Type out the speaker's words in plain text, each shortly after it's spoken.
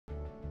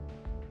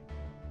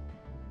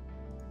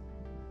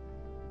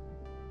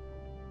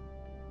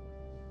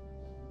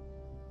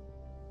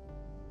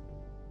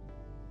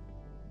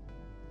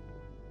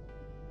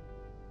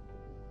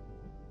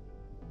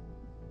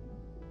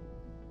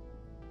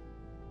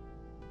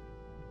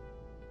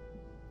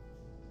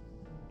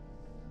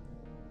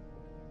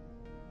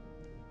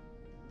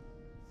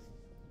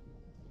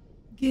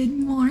Good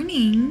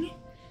morning.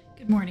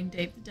 Good morning,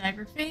 Dave the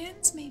Diver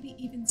fans, maybe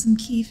even some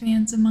Key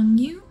fans among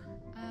you.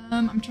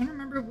 I'm trying to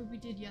remember what we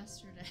did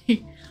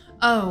yesterday.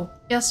 Oh,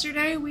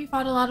 yesterday we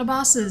fought a lot of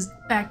bosses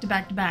back to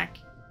back to back.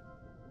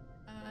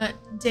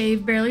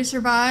 Dave barely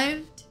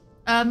survived.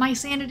 My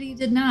sanity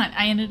did not.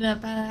 I ended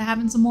up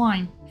having some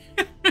wine.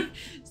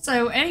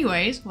 So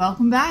anyways,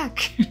 welcome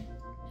back.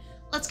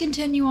 Let's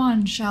continue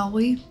on, shall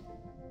we?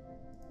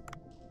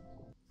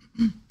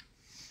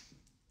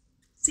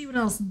 See what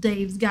else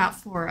Dave's got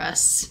for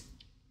us.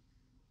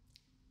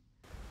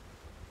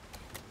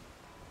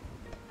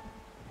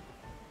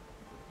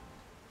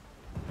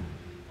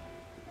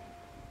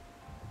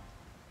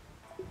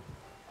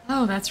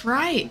 Oh, that's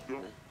right.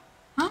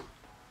 Huh?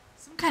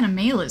 Some kind of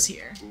mail is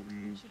here.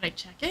 Should I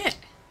check it?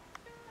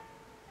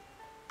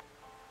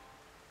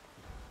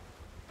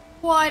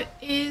 What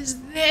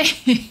is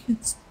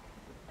this?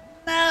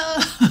 No!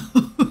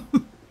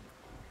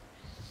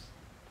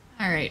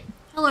 Alright.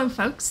 Hello,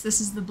 folks. This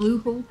is the Blue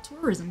Hole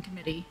Tourism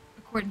Committee.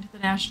 According to the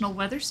National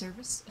Weather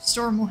Service, a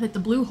storm will hit the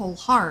Blue Hole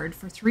hard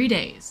for 3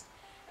 days.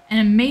 And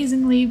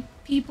amazingly,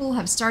 people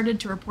have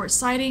started to report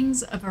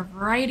sightings of a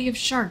variety of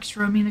sharks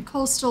roaming the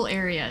coastal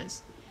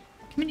areas.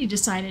 The committee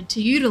decided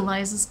to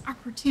utilize this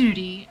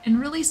opportunity and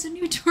release a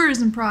new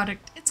tourism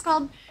product. It's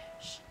called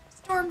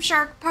Storm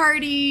Shark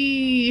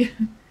Party!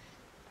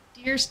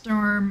 Dear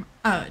store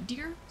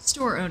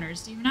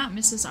owners, do not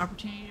miss this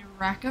opportunity to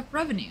rack up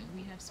revenue.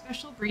 We have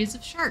special breeds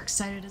of sharks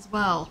sighted as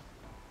well.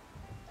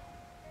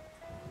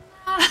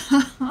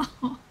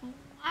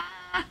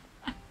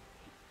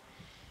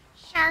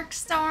 Shark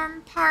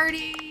Storm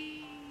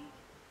Party!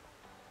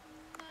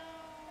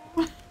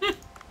 No.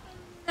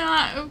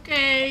 Not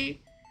okay.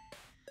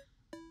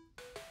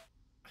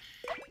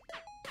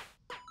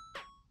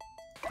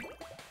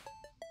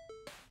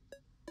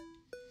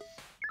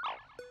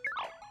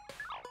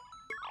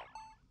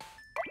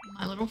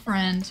 My little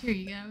friend. Here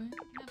you go.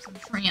 Have some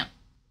shrimp.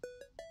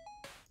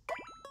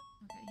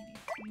 Okay,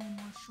 you need one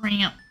more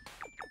shrimp.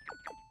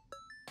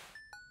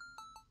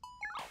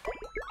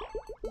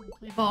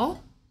 Play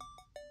ball.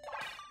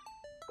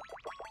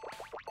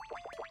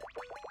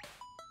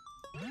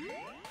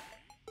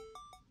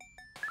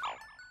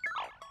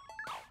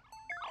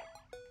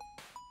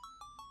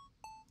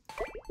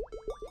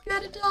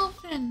 Got a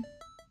dolphin.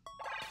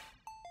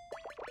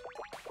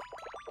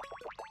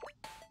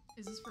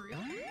 Is this for real?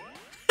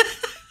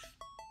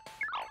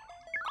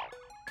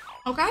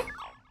 Okay,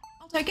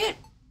 I'll take it,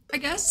 I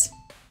guess.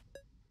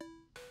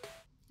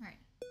 Alright.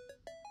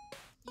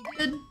 You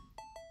good?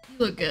 You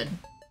look good.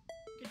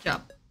 Good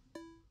job.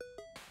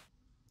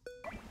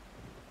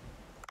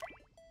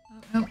 Oh,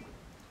 nope.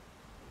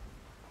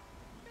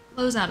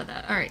 Close out of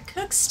that. Alright,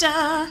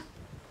 Cooksta!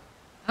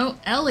 Oh,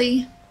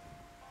 Ellie.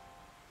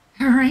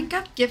 Rank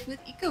up gift with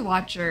Eco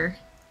Watcher.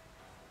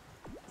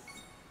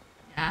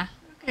 Yeah,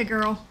 okay,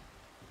 girl.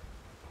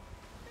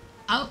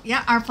 Oh,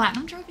 yeah, our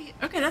platinum trophy.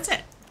 Okay, that's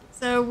it.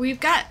 So we've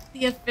got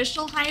the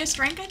official highest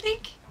rank, I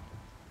think?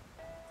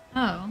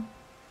 Oh.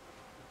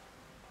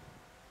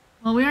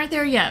 Well, we aren't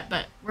there yet,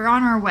 but we're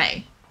on our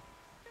way.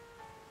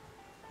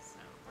 So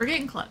we're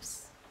getting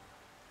close.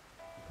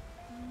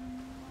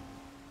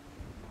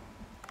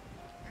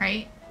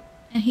 Right?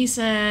 And he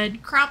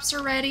said crops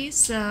are ready,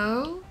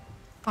 so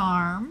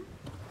farm.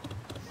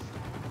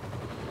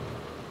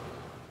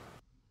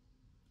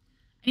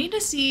 I need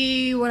to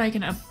see what I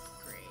can upgrade.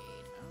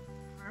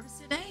 Oh,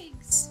 harvested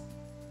eggs.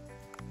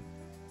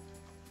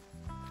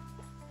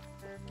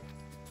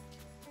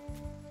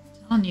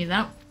 I'm telling you,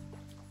 that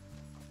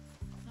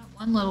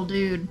one little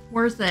dude,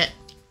 worth it.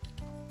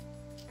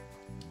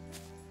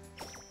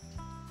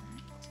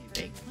 Alright,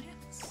 2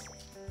 eggplants.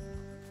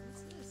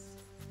 What's this?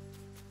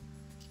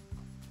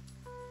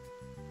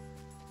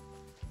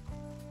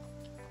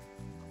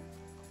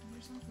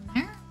 There's something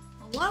there?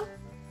 Hello?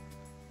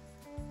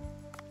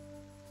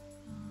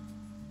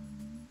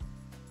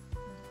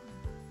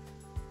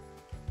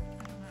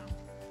 I don't know.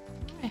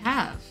 What do I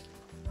have? Is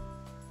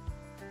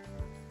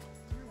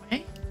there a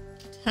way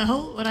to tell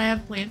what I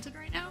have planted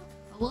right now?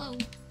 Hello?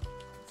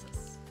 What's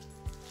this?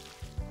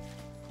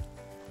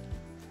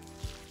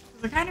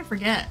 I kind of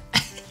forget.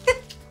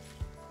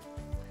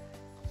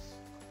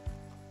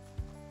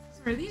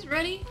 So are these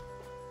ready?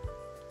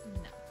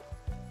 No.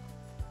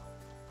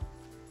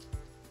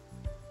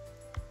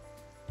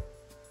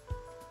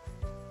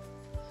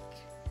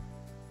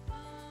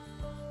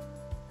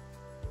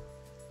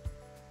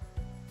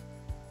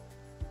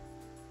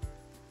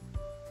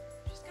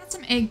 Just got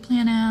some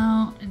eggplant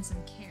out and some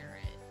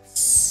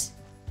carrots.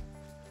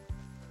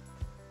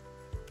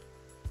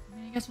 I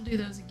mean, I guess we'll do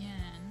those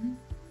again.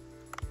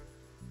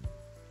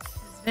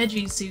 This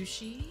veggie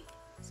sushi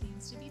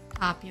seems to be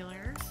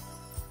popular.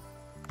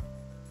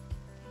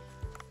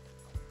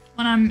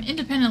 When I'm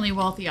independently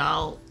wealthy,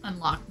 I'll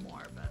unlock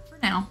more, but for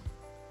now.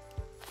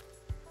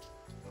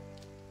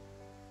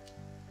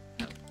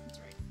 Oh, that's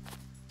right.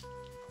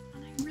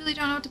 And I really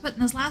don't know what to put in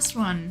this last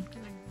one,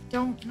 because I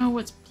don't know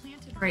what's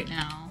planted right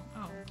now.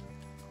 Oh.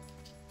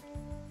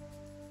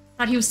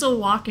 Thought he was still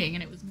walking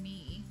and it was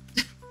me.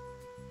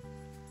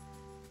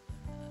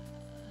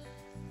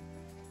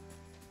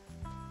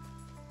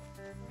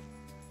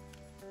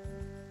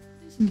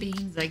 Some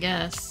beans, I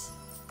guess.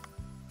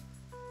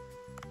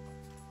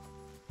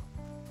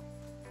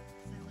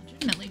 I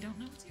legitimately don't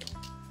know what's here.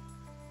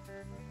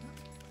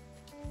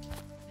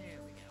 There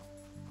we go.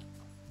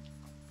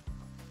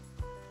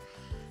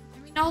 I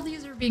mean, all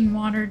these are being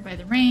watered by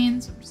the rain,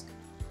 so we're just gonna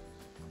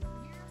go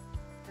over here.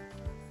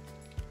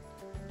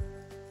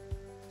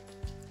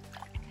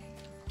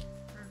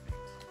 Perfect.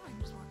 Oh, I can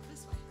just walk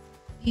this way.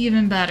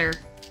 Even better.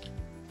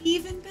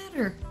 Even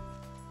better.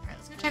 Alright,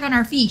 let's go check on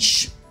our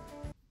fish.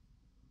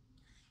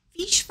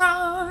 Fish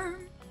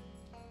farm.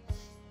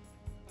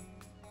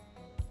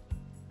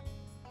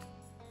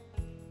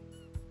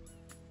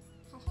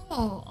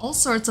 Oh, all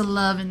sorts of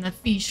love in the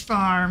fish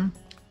farm.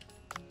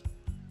 Okay,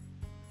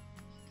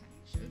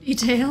 show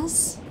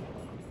details.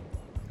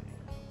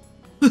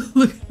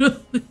 Look at all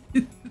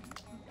these.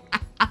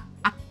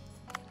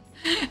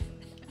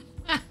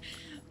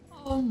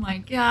 Oh my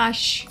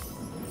gosh.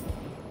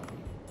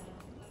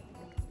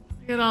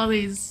 Look at all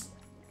these.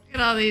 Look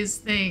at all these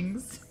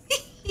things.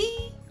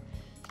 Okay,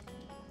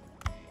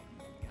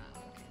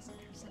 so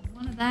there's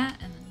one of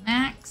that and then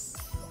max.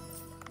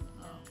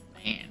 Oh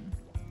man.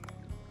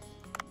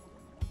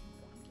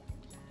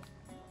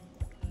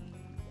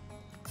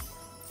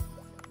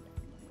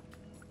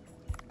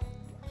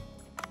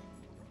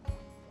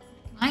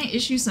 Can I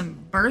issue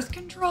some birth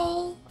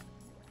control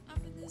up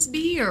in this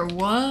bee or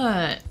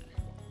what?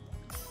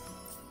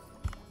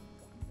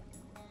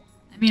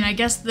 I mean, I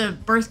guess the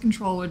birth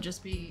control would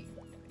just be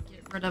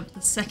get rid of the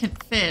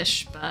second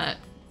fish, but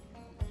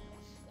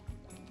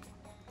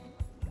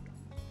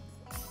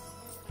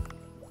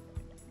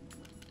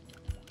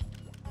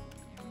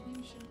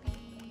everything should be.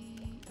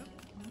 Oh,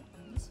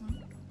 this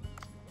one.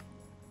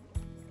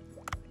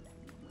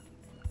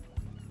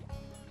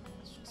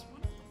 It's just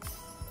one.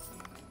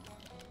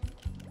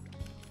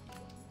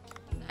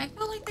 I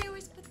felt like they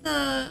always put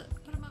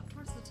them up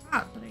towards the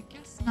top, but I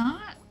guess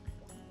not.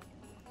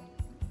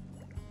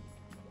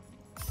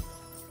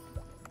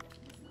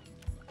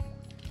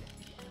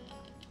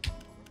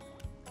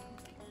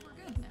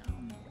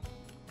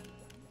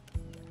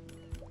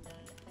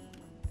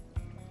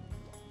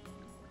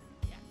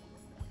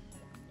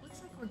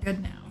 We're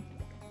good now.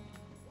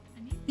 I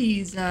need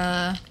these, 2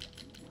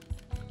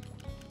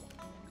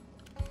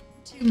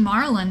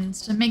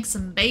 marlins to make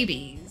some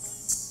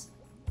babies.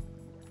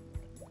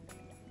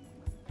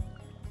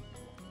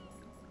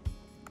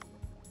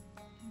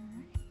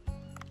 Alright.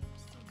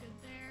 Still good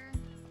there.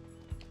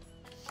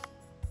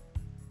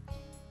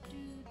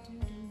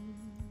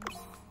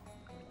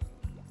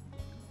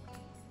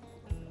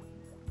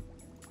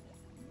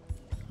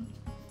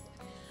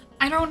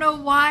 I don't know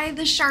why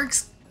the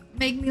sharks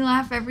make me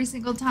laugh every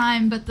single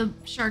time, but the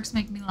sharks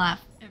make me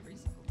laugh every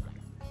single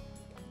time.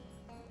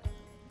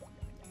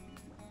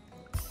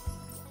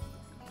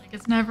 Like,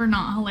 it's never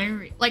not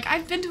hilarious. Like,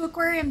 I've been to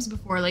aquariums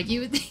before, like,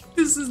 you would think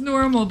this is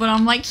normal, but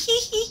I'm like, hee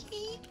hee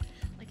hee,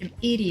 like an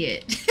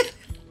idiot.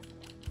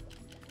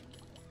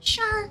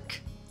 Shark!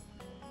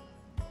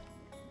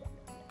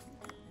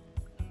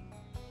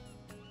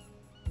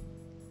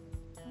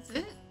 That's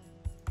it?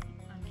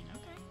 I mean,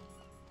 okay.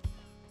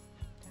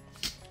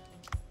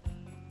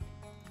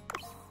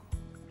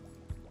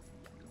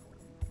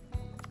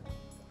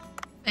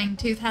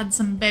 Fangtooth had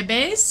some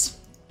babies.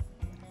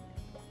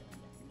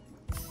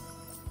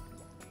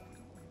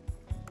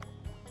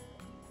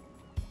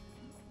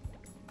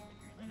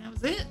 And that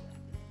was it.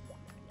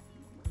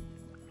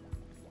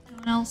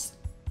 No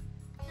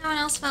one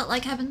else felt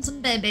like having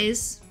some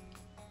babies.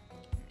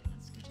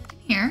 Let's go check in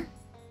here.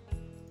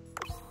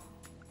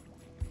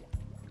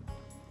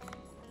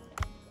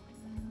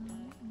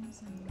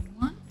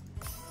 One.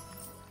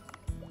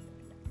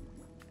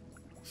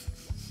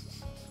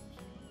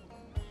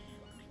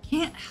 I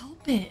can't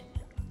help it.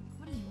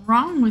 What is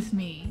wrong with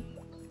me?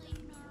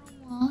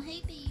 Narwhal,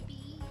 hey baby,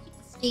 you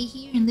get to stay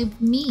here and live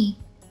with me.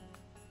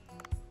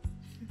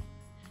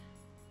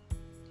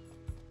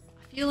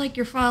 I feel like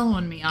you're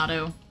following me,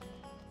 Otto.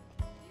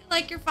 I feel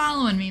like you're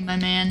following me, my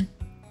man.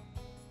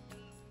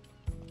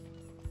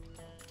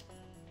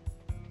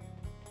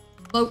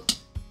 Boat.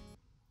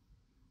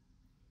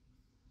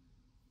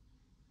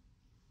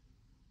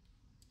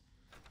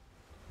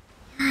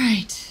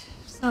 Alright,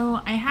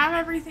 so I have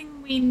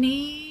everything we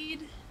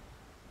need.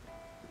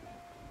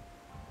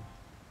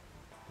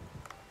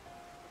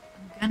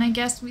 I'm gonna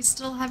guess we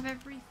still have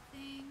everything.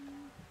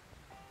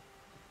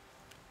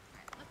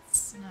 Alright,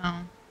 let's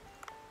no.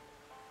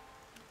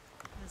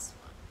 This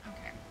one.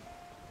 Okay.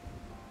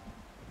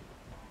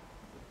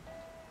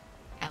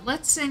 Yeah,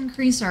 let's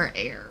increase our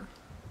air.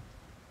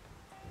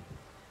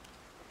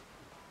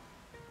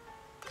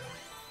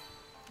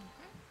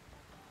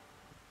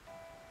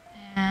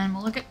 And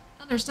we'll look at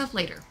other stuff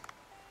later.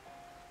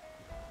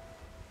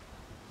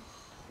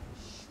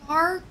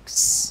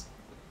 Sharks.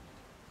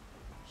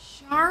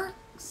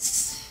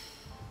 Sharks.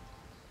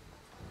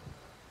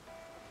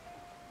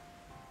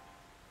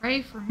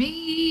 Pray for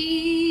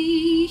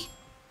me.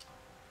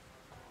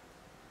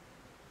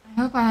 I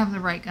hope I have the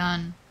right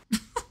gun.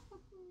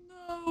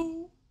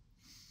 No.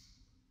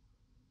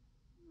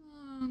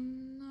 Oh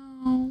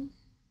no.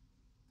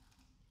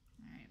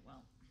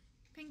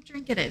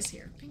 pink drink it is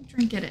here. Pink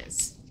drink it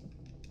is.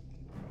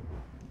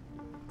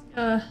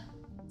 Let's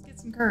get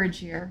some courage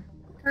here.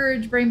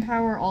 Courage, brain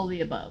power, all the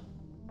above.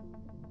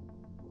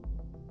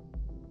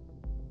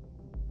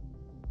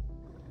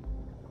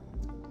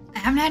 I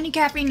haven't had any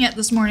caffeine yet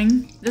this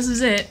morning. This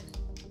is it.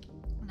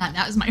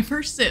 That was my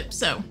first sip,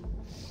 so.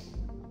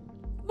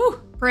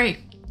 Whew,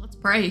 pray. Let's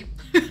pray.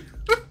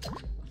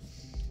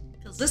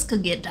 Because this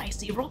could get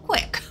dicey real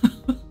quick.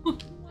 Oh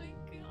my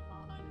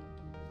god.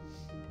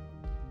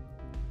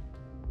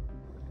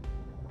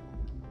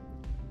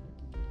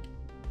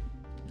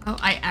 Oh,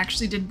 I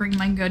actually did bring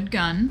my good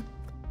gun.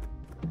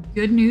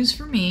 Good news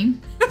for me.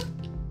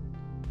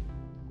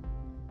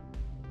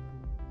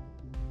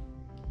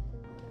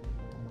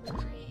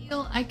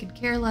 I could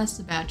care less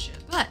about you,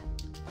 but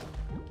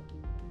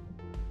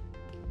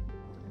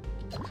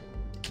he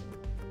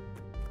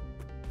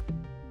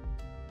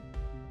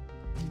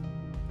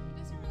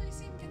doesn't really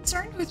seem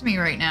concerned with me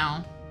right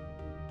now.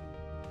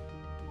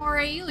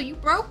 Morael, you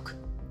broke?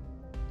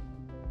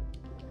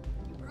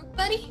 You broke,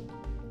 buddy?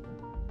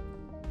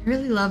 I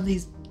really love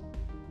these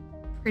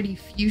pretty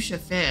fuchsia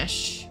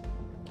fish.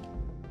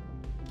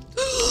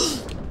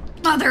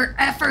 Mother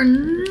effer,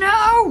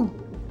 no!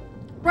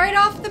 Right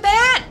off the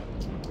bat!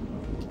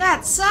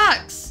 That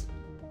sucks!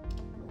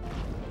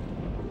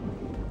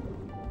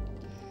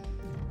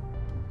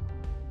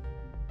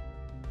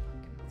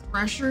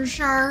 Thresher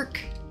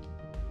shark.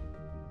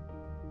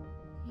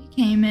 He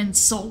came in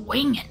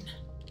swinging.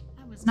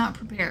 I was not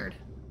prepared.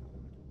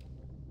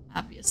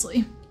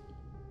 Obviously.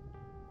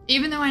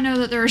 Even though I know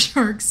that there are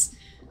sharks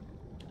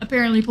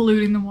apparently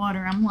polluting the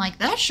water, I'm like,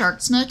 that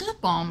shark snuck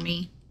up on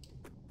me.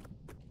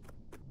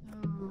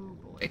 Oh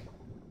boy.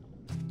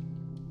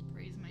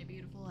 Praise my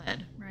beautiful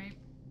head, right?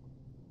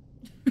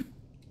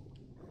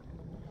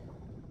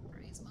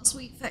 Praise my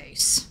sweet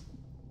face.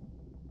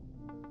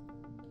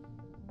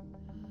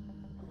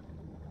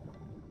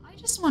 I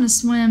just want to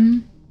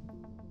swim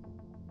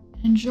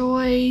and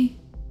enjoy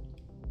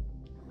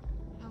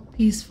how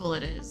peaceful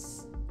it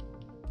is.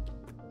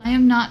 I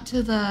am not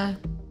to the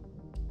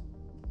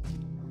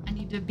I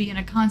need to be in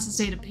a constant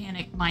state of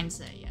panic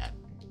mindset yet.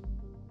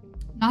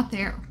 Not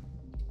there.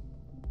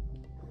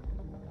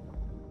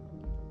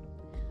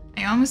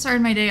 I almost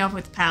started my day off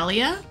with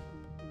Palia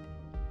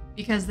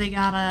because they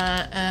got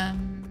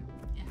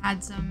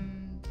had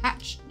some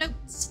patch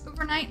notes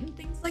overnight and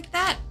things like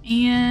that,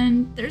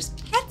 and there's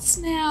pets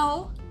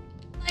now.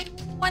 I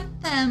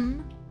want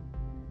them.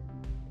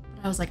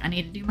 But I was like, I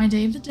need to do my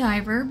day of the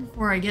diver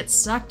before I get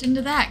sucked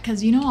into that,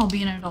 because you know I'll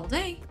be in it all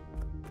day.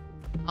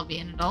 I'll be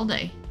in it all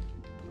day.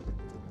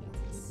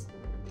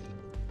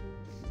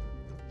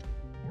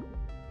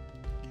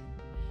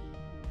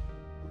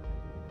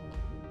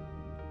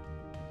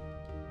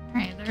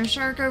 Alright, there's a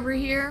shark over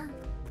here.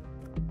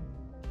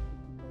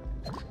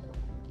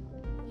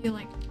 You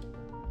like...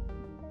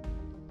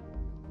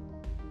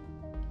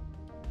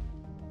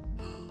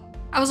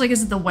 I was like,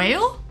 is it the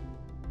whale?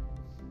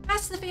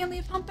 That's the family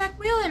of humpback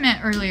whale I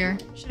met earlier.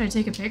 Should I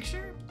take a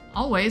picture?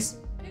 Always.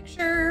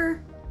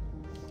 Picture.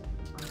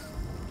 Oh,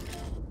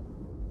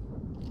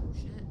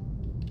 shit.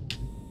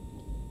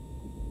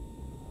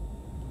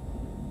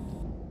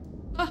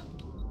 Oh.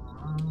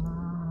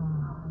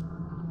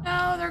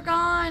 No, they're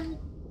gone.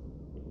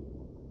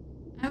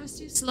 I was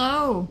too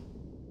slow.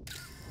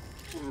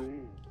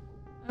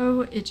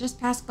 Oh, it just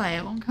passed by.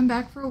 It won't come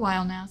back for a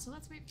while now, so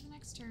let's wait for the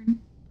next turn.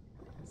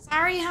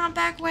 Sorry,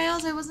 humpback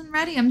whales, I wasn't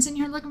ready. I'm sitting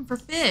here looking for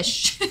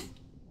fish.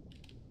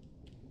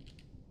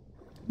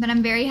 But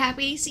I'm very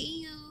happy to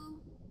see you.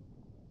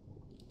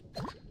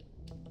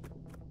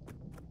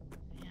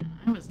 Yeah,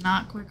 I was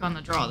not quick on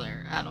the draw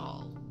there at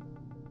all.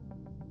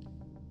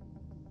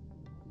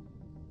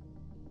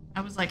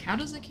 I was like, how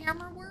does the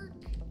camera work?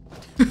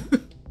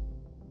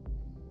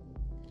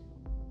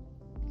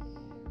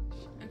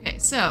 Okay,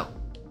 so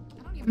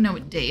I don't even know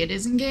what day it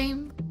is in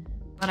game,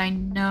 but I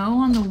know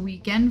on the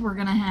weekend we're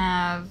gonna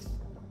have to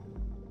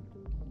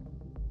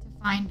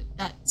find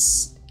that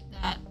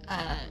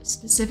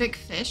specific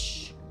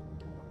fish,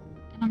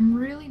 and I'm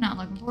really not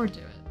looking forward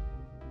to it.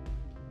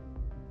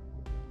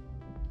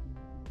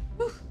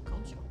 Whew,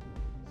 cold chill.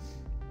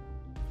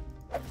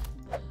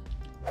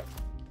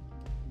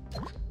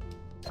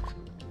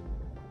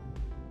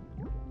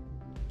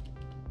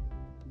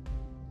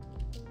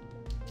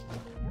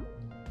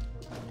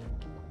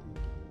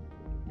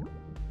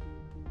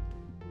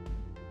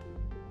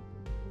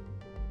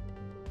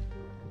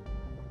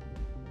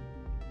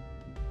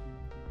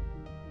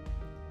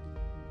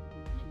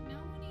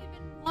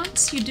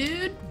 Wants you,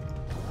 dude.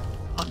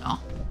 Oh no.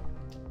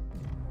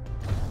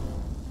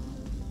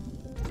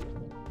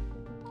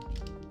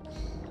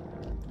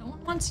 No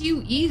one wants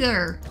you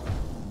either.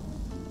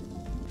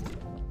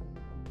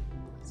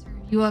 Serve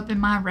you up in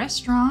my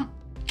restaurant.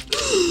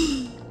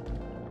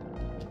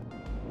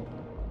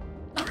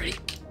 Not ready.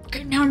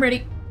 Okay, now I'm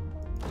ready.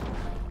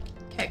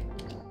 Okay.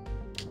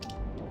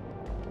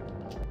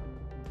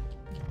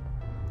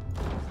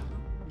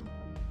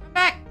 Come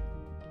back.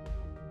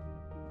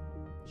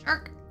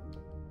 Shark.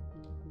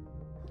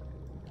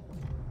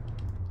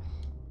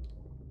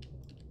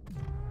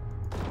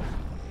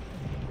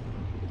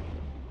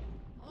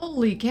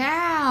 Holy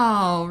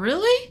cow,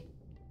 really?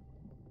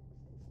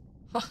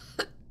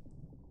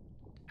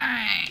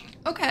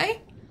 Okay.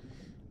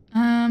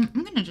 I'm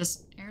gonna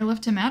just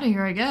airlift him out of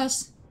here, I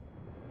guess.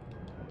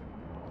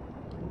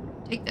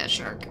 Take that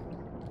shark.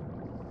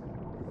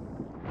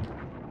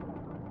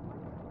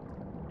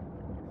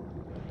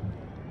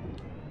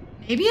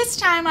 Maybe it's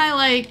time I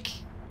like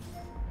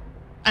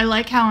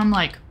how I'm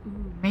like,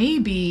 ooh,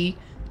 maybe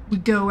we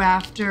go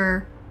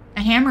after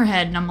a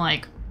hammerhead, and I'm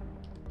like,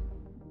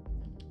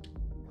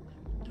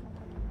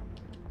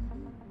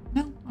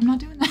 no, I'm not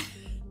doing that.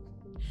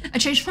 I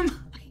changed my mind.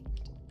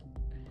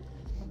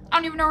 I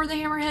don't even know where the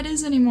hammerhead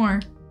is anymore.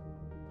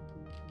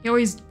 He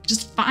always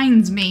just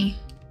finds me.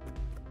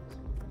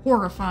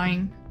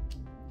 Horrifying.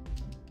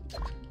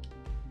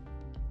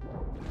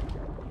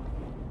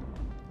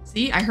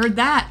 See, I heard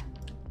that.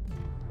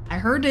 I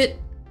heard it.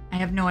 I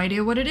have no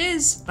idea what it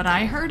is, but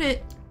I heard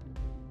it.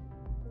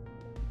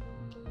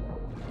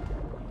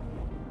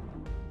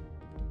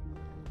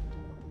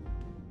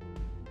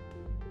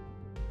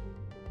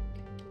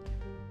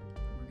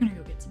 We're gonna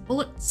go get some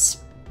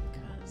bullets,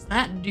 because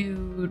that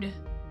dude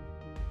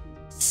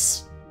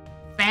is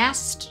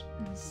fast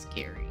and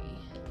scary.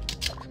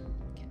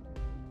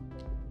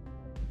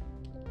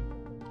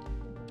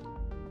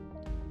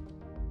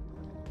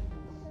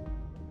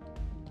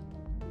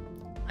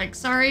 Like,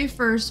 sorry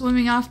for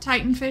swimming off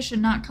Titanfish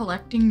and not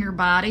collecting your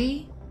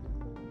body,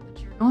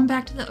 but you're going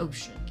back to the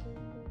ocean.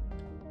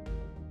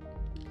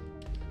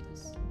 Got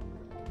this.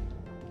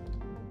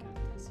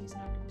 He's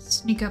not gonna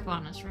sneak up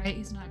on us, right?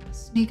 He's not gonna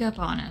sneak up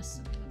on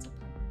us. Okay, that's a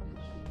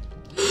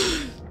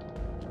pufferfish.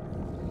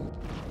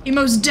 He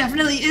most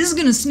definitely is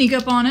gonna sneak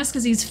up on us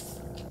because he's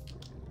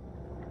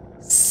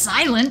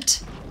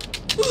silent.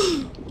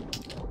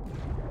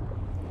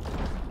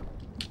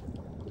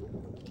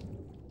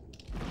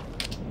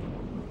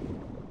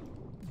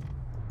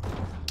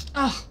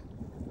 Oh,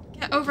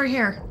 get over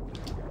here.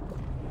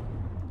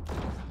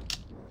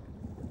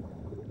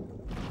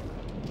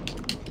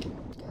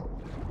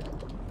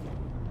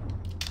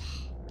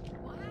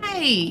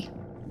 Why?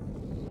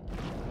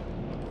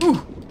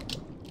 Ooh,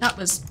 that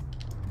was...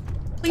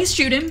 Please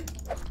shoot him.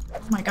 Oh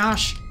my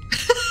gosh.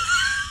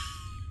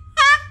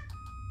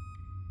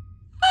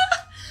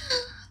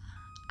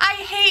 I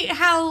hate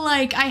how,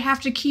 like, I have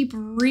to keep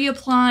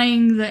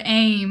reapplying the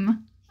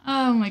aim.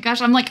 Oh my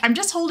gosh, I'm like, I'm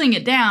just holding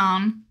it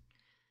down.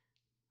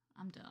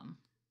 I'm dumb.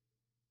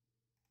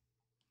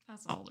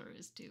 That's all there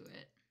is to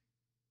it.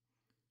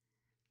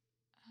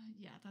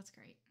 Yeah, that's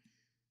great.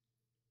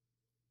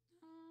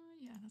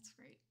 Yeah, that's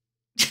great.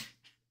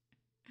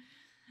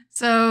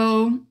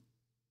 So,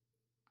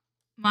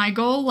 my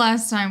goal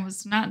last time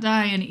was to not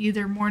die in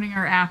either morning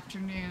or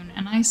afternoon,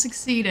 and I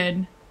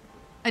succeeded.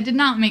 I did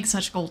not make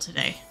such goal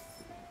today.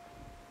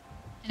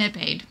 And it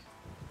paid.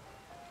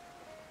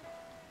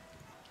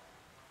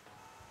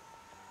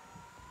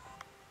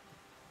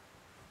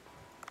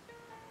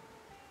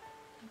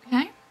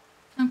 Okay.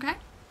 Okay.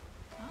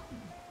 Oh.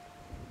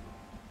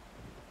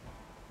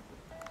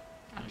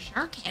 Got a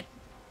shark head.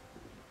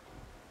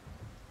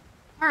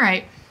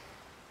 Alright.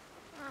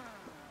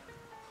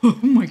 Oh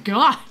my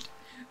god.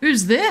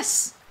 Who's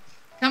this?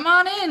 Come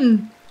on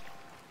in,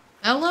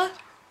 Ella.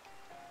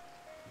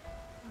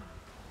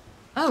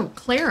 Oh,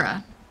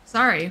 Clara.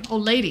 Sorry,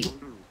 old lady.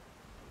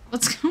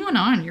 What's going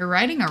on? You're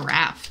riding a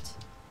raft.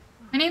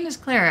 My name is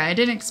Clara. I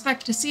didn't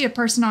expect to see a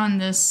person on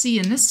the sea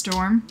in this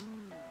storm.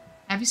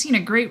 Have you seen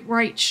a great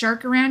white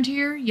shark around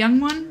here, young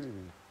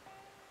one?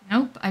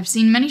 Nope, I've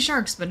seen many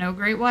sharks, but no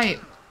great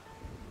white.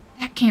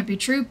 That can't be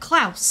true.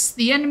 Klaus,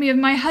 the enemy of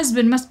my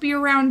husband, must be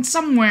around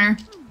somewhere.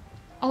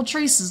 All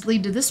traces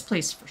lead to this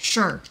place for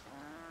sure.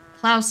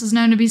 Klaus is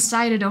known to be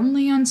sighted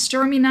only on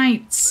stormy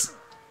nights.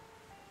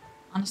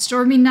 On a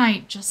stormy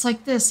night, just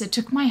like this, it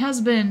took my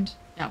husband.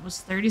 That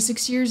was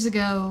 36 years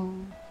ago.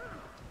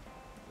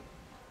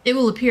 It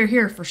will appear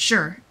here for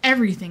sure.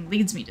 Everything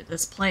leads me to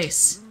this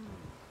place.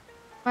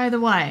 By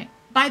the way,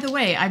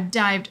 I've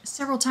dived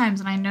several times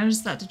and I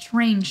noticed that the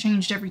terrain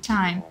changed every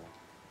time.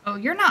 Oh,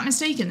 you're not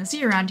mistaken. The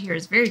sea around here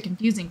is very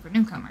confusing for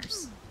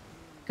newcomers.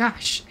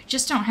 Gosh, I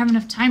just don't have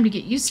enough time to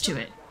get used to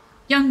it.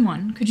 Young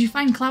one, could you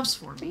find Klaus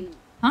for me?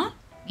 Huh?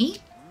 Me?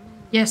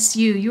 Yes,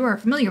 you. You are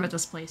familiar with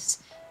this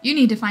place. You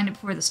need to find it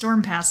before the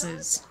storm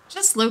passes.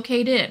 Just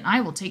locate it and I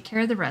will take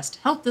care of the rest.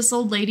 Help this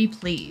old lady,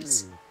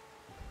 please.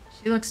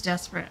 She looks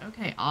desperate.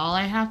 Okay, all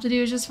I have to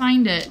do is just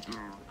find it.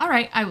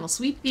 Alright, I will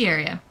sweep the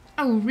area.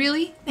 Oh,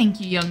 really?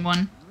 Thank you, young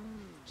one.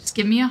 Just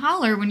give me a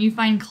holler when you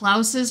find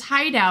Klaus's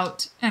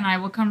hideout, and I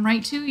will come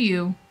right to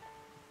you.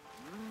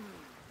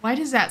 Why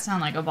does that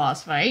sound like a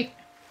boss fight?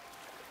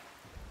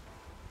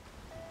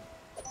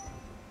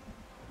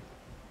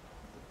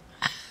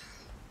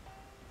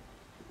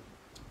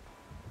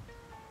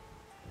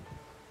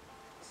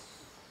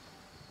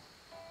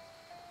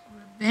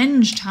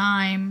 Revenge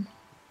time.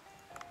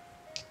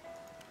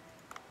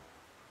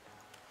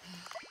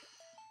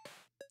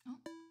 Oh,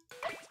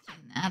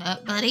 clean that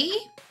up, buddy.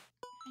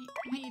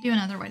 What are you doing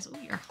otherwise? Oh,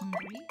 you're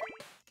hungry.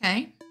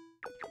 Okay.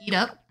 Eat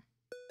up.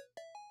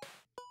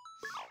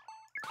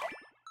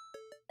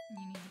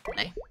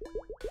 today.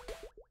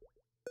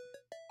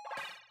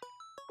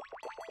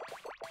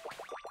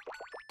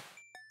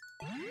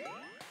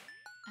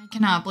 I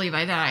cannot believe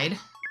I died.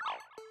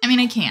 I mean,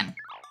 I can.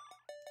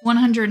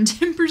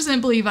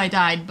 110% believe I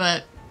died,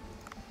 but...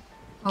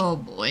 oh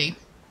boy.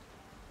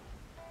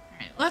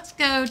 Alright, let's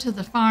go to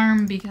the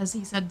farm because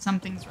he said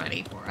something's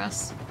ready for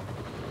us.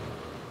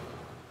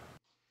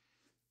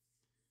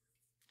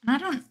 And I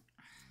don't...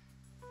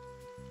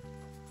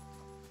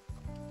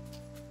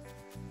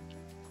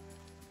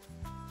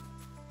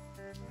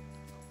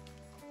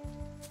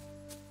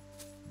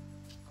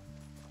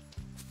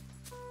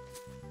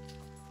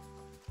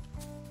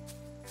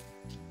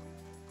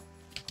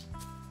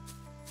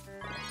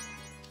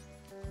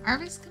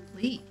 harvest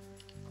complete.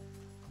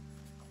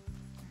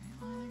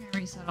 Alright, well, I think I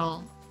reset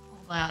all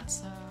that,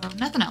 so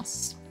nothing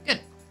else.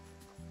 Good.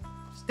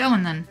 Just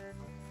going then.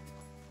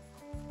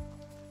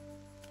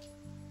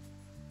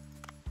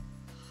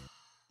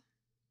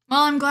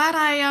 Well, I'm glad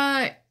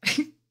I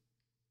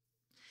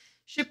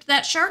shipped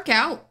that shark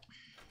out.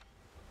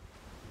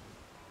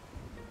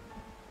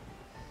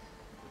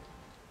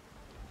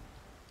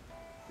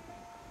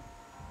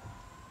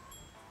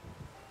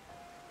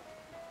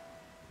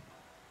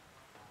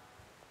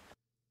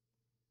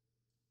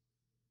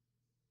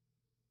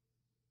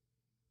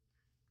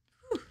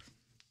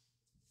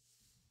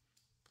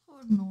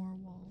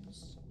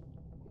 Narwhals.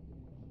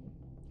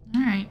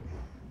 Alright.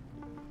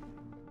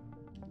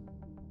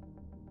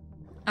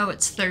 Oh,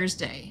 it's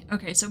Thursday.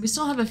 Okay, so we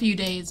still have a few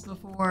days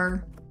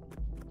before...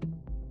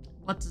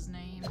 what's his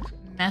name?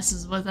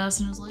 Messes with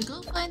us and is like,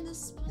 go find this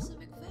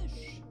specific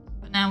fish.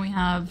 But now we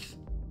have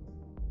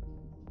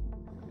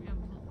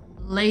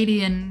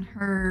Lady and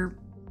her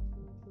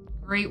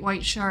great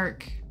white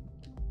shark,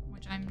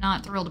 which I'm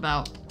not thrilled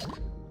about.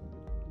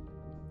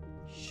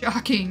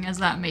 Shocking as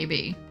that may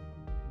be.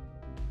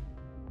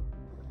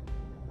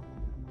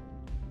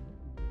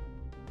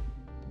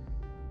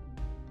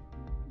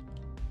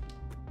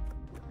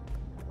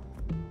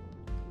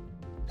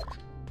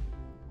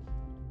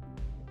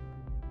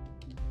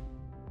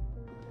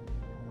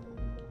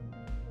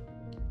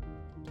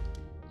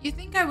 You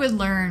think I would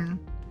learn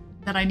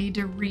that I need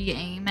to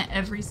re-aim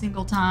every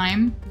single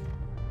time,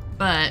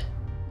 but...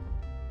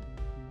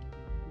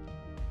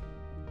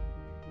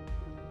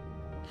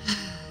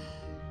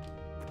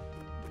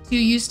 too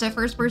used to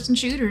first-person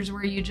shooters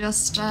where you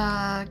just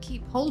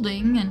keep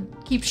holding and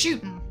keep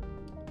shooting.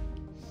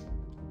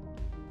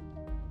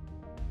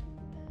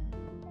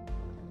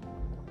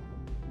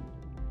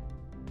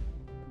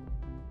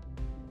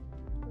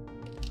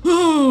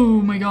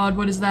 Oh my god,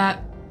 what is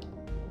that?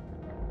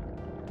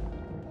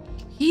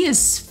 He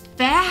is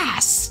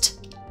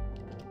fast!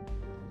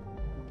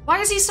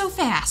 Why is he so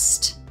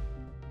fast?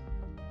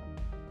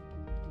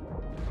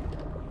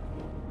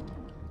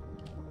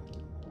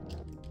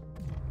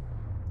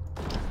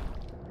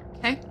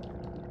 Okay.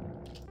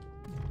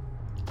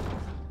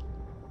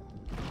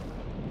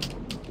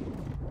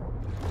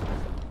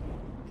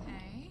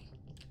 Okay.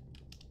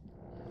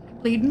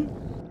 Bleeding?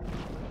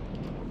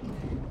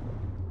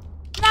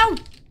 No!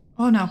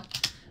 Oh no.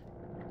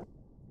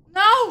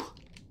 No!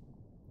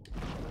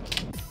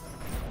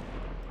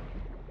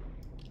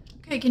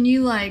 Okay, can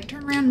you, like,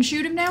 turn around and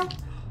shoot him now?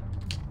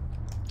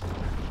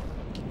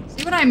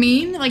 See what I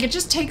mean? Like, it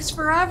just takes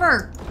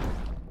forever.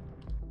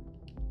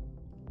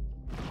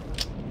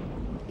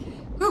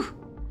 Whew.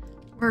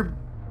 We're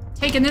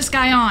taking this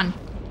guy on.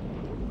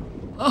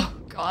 Oh,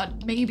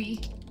 God,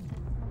 maybe.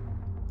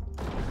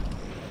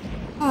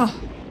 Oh,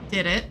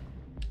 did it.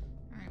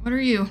 Alright, what are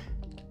you?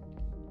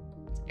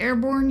 Let's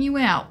airborne you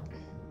out.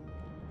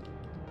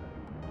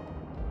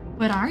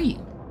 What are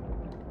you?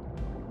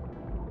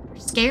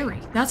 Scary.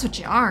 That's what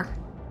you are.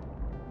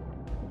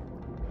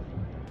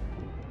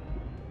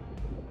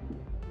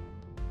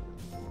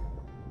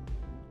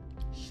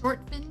 Short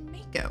fin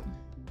Mako.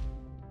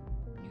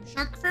 New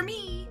shark for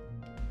me.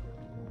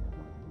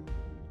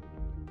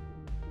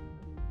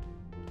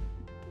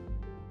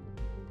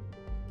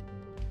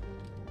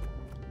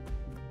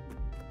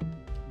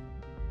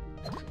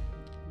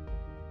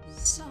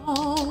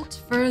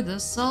 Salt for the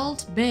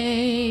Salt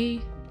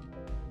Bay.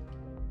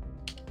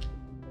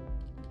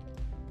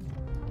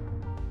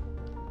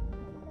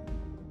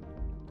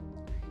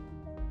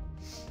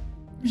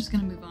 We're just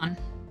gonna move on.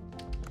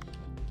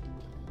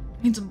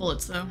 Need some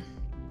bullets though.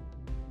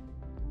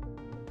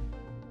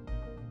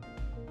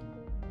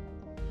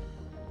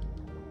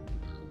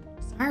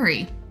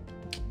 Sorry.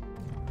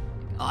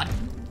 God.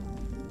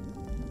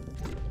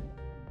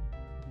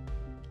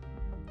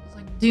 It's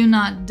like, do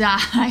not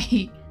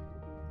die.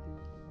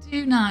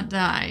 Do not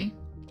die.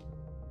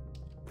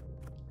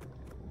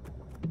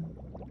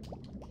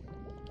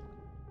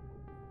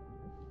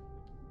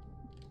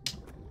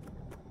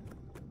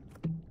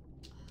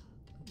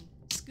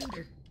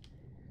 Scooter.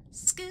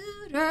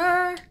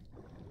 Scooter!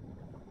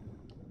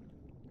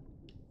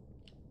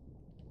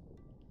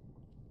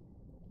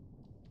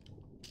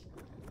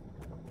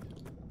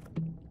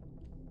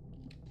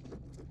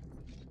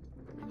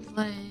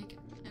 Like,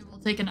 I will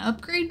take an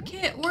upgrade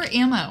kit or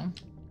ammo.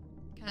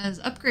 Because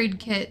upgrade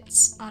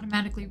kits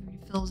automatically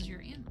refills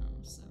your ammo,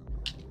 so.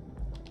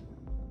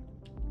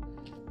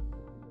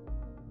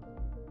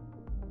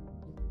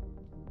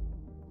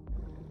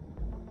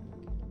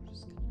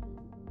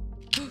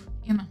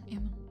 Ammo.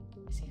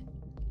 I see it.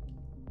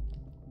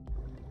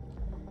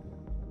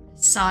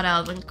 Saw it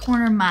out of the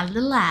corner of my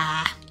little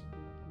eye.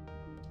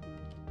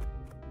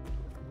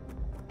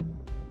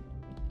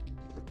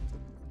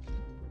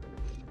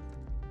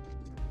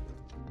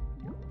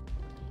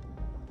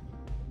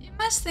 You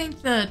must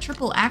think the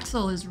triple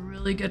axle is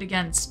really good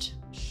against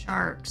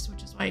sharks,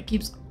 which is why it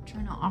keeps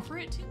trying to offer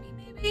it to me,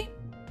 maybe?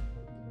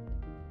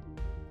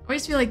 I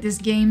always feel like this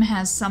game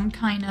has some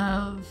kind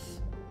of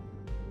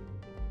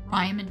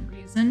rhyme and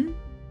reason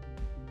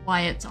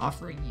why it's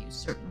offering you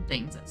certain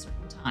things at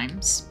certain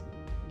times.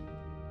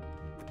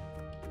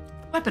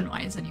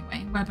 Weapon-wise,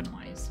 anyway.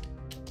 Weapon-wise.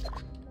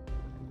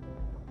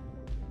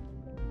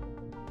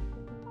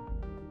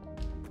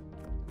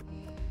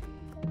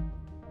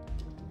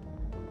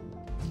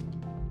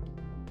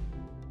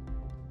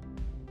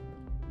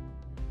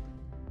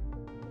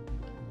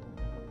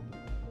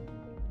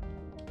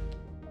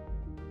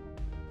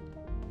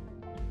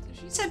 So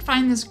she said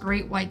find this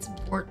great white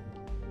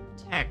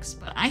vortex,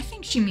 but I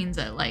think she means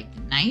at, like,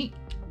 night.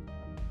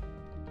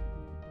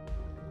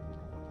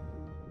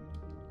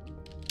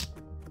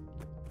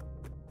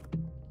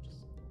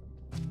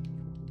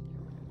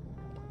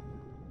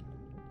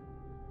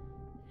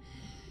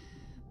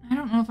 I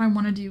don't know if I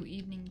want to do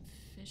evening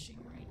fishing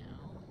right now.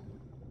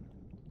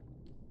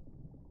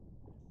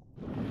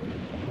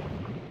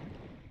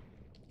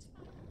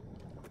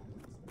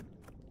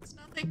 It's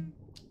nothing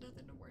to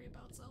worry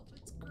about, Self.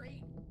 It's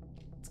great.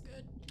 It's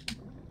good.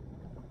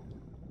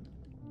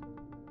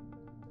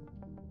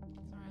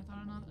 Sorry, I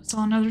thought I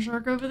saw another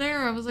shark over there.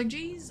 I was like,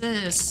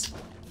 Jesus.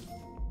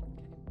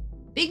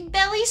 Big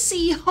belly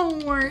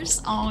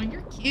seahorse. Oh,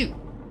 you're cute.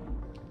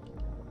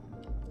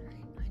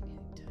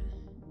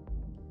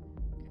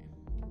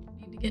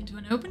 Get to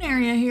an open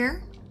area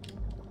here.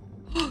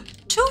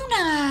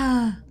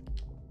 Tuna!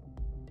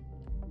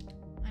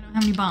 I don't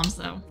have any bombs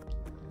though.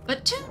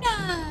 But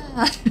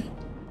tuna! Okay,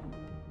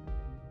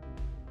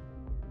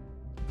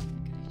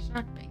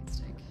 shark bait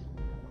stick.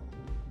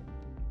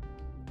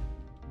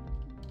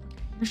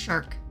 Okay, you're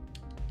shark.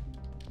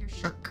 You're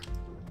shark.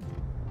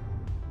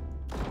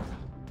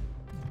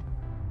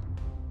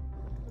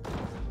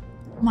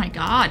 Oh my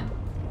god.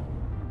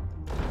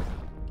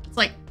 It's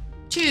like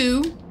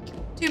two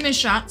missed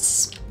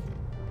shots.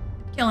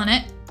 Killing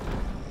it.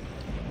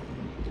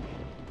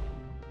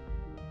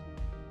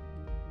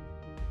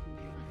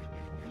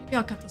 Maybe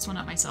I'll cut this one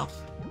up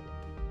myself.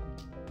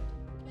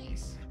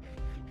 Nice.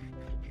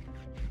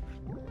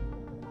 Okay.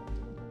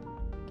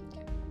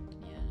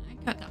 Yeah, I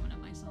cut that one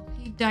up myself.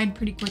 He died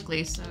pretty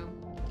quickly, so...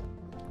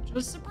 which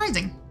was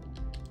surprising.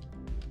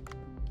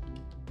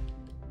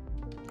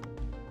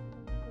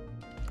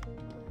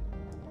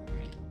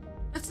 Alright.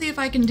 Let's see if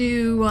I can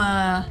do,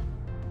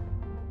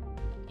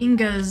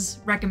 Inga's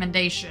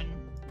recommendation.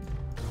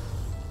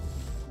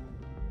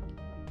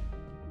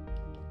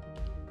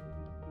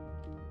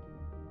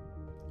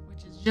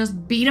 Which is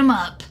just beat him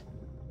up.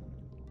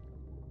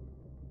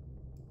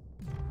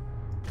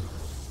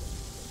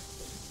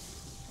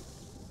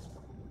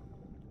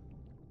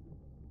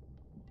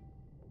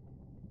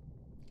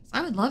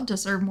 I would love to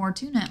serve more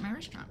tuna at my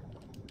restaurant.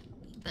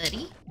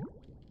 Buddy.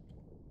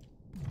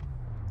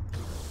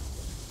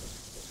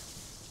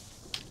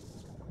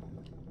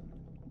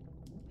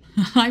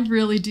 I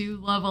really do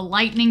love a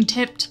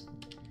lightning-tipped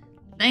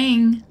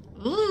thing.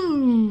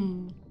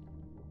 Ooh.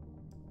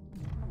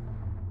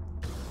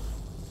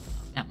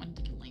 That one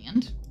didn't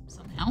land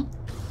somehow.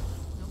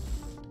 Nope.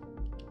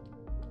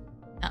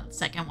 That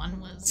second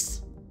one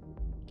was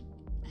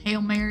a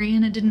Hail Mary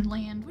and it didn't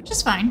land, which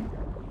is fine.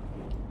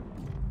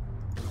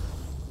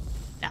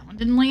 That one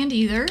didn't land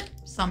either,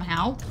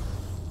 somehow.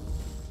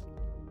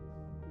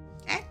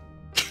 Okay.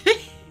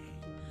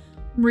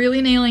 I'm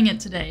really nailing it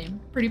today. I'm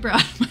pretty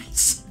proud of myself.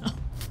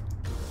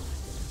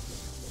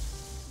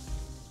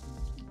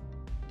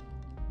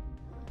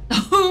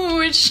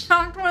 Oh, it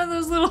shocked one of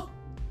those little...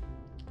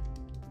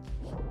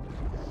 Oh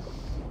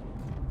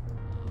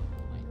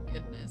my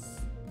goodness.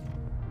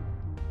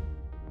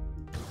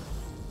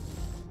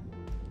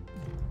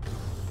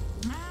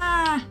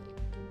 Ah!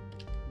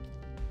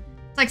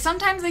 It's like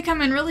sometimes they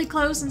come in really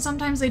close and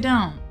sometimes they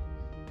don't.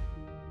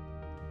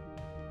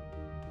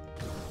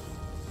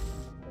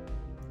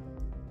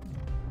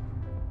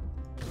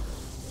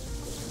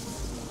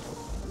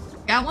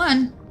 Got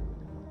one.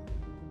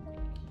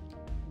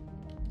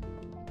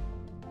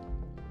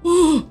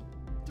 Ooh!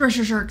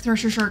 Thresher shark,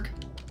 thresher shark.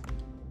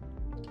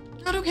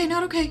 Not okay,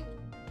 not okay.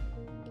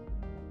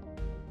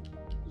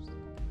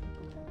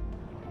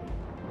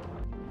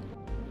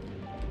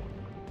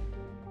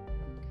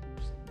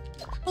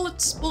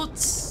 Bullets,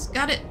 bullets.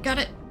 Got it, got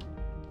it.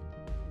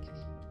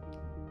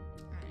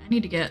 Alright, I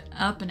need to get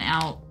up and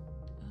out.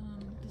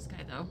 This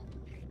guy, though.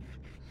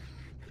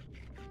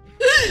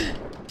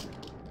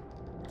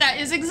 That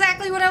is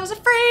exactly what I was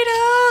afraid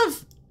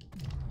of!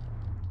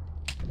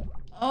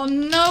 Oh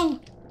no!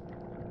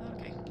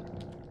 Okay.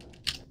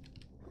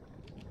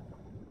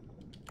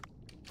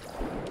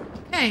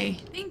 Okay,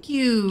 thank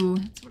you.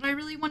 That's what I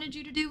really wanted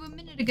you to do a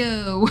minute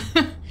ago.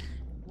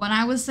 When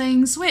I was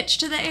saying switch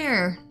to the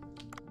air.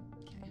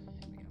 Okay,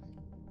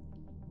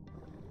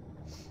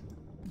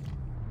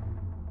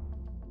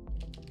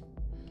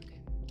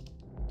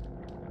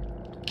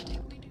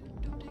 here we go. Okay.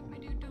 Don't take my dude, don't take my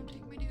dude, don't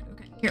take my dude.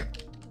 Okay, here.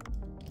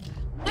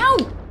 No!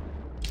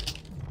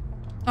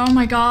 Oh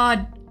my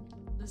god.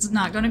 This is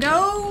not gonna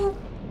go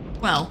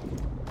well.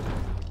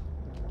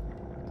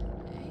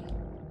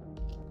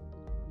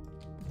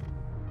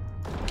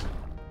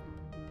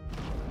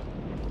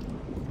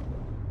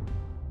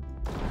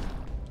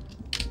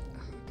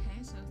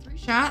 Okay, so 3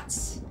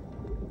 shots.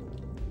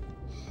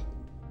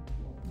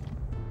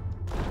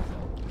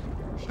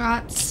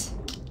 Shots.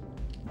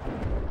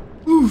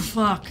 Ooh,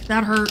 fuck.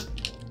 That hurt.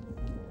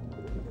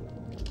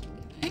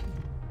 Okay.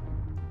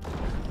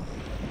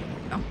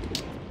 Go.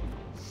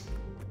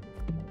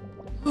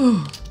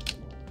 Ooh.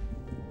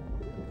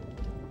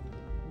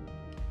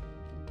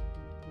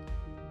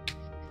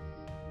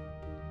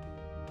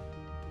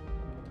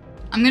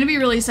 I'm gonna be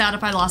really sad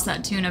if I lost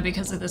that tuna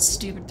because of this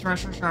stupid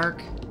thresher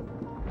shark.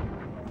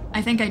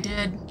 I think I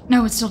did.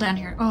 No, it's still down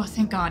here. Oh,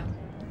 thank God.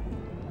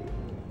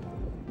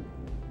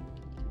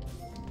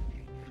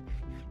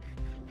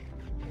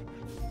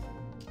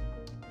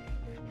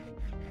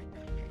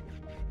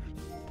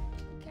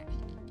 Okay.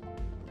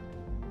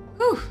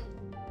 Whew.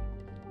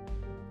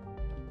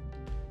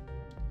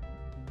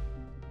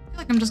 I feel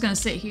like I'm just gonna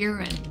sit here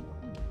and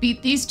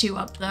beat these two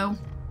up, though.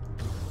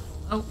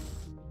 Oh,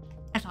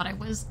 I thought I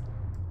was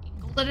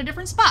angled at a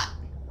different spot.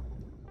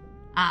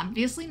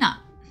 Obviously not.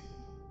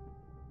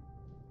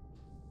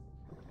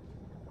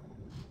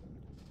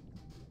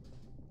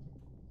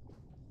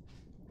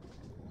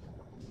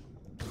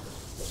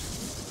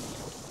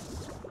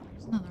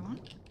 There's another one.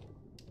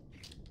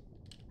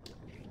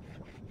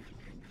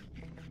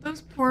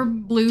 Those poor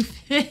blue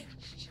fish.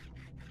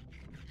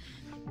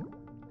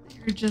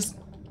 They're just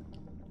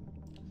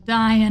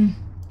dying.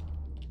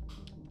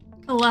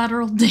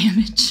 Collateral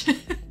damage.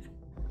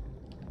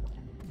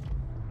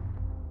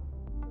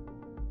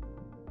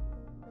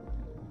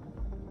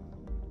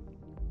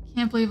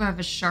 Can't believe I have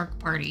a shark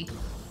party.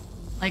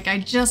 Like, I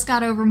just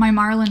got over my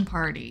marlin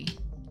party.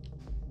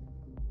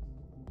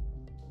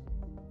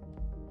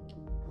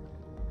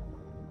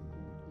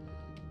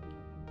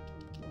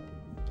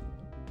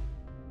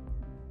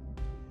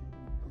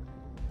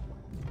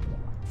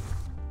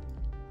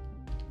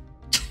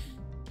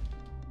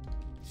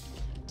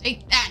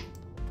 Take that!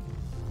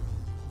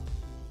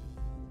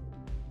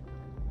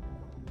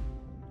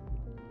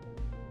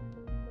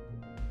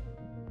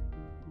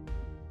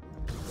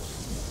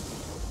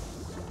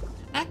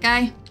 That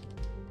guy. Got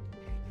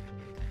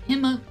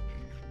him up.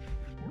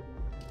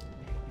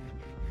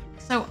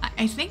 So,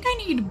 I think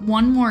I need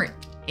one more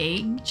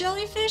egg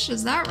jellyfish,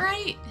 is that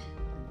right?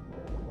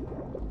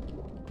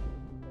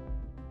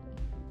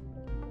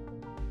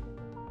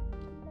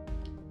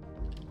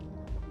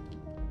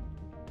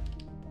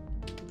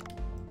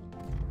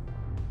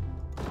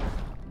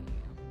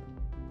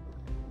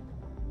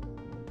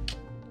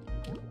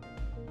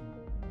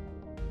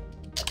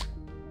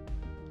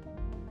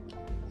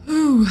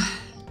 Whew.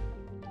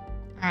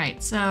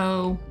 Alright,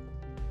 so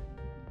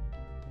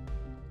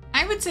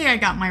I would say I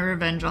got my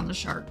revenge on the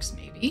sharks,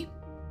 maybe.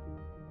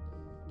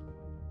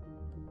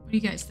 What do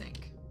you guys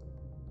think?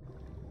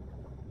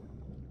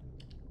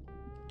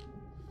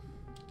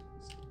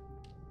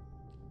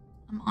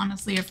 I'm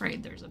honestly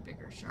afraid there's a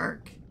bigger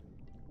shark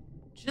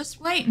just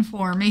waiting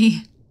for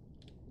me.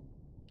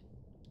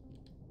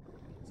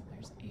 So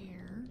there's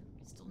air.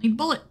 Still need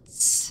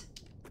bullets.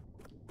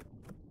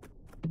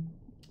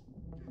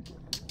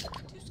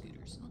 2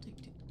 scooters. I'll take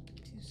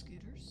 2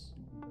 scooters.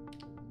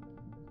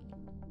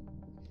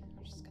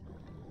 We're just gonna...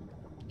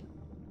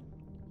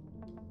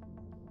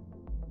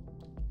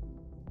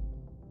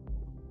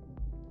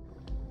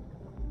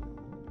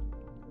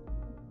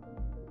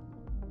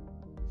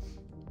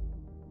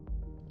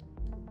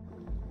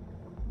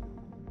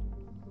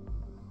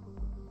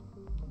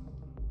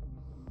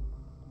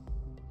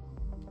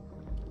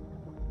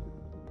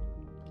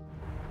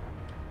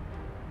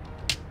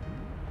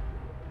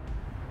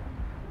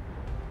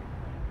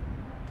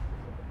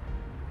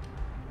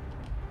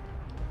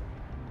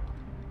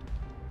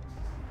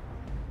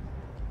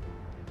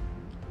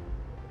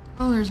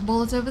 Oh, there's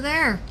bullets over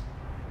there.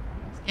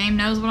 This game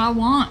knows what I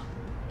want.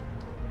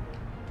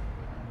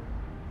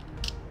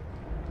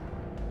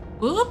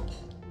 Whoop.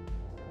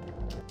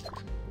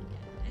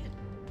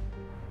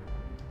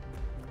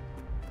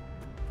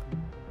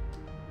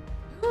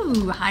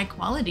 Ooh, high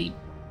quality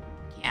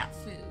cat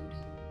food.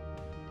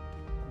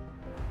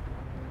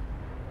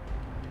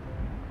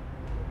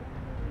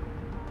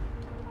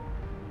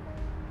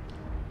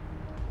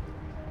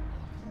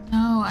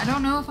 No, I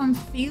don't know if I'm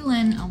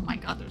feeling... Oh my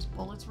god, there's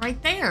bullets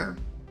right there.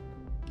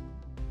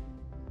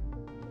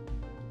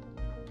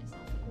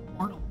 Myself in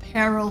mortal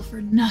peril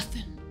for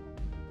nothing.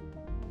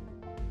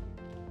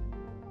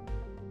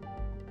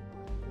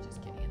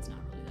 Just kidding, it's not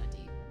really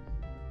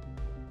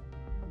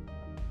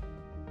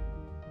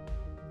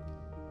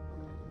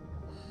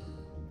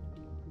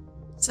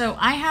So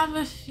I have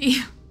a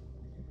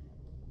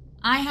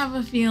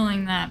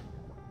feeling that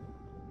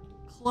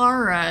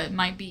Clara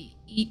might be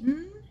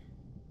eaten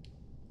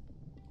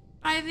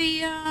by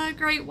the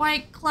Great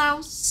White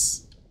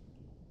Klaus,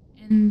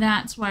 and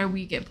that's why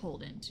we get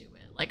pulled into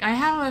it. Like, I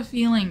have a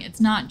feeling it's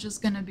not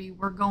just gonna be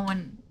we're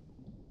going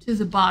to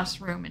the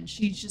boss room and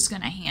she's just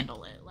gonna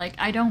handle it. Like,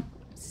 I don't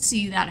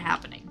see that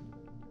happening.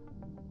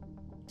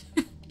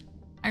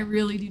 I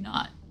really do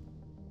not.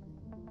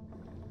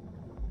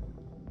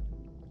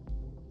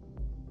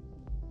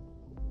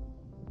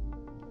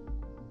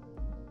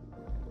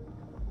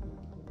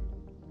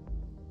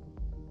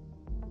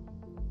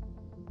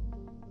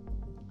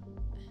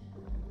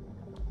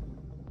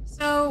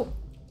 So,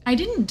 I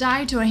didn't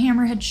die to a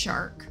hammerhead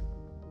shark.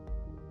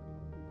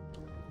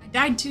 I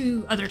died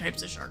to other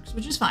types of sharks,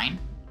 which is fine.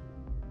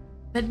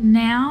 But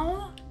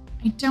now,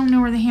 I don't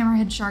know where the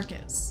hammerhead shark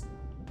is.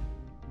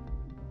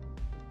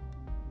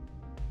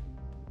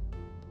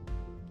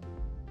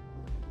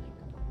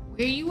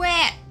 Where you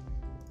at?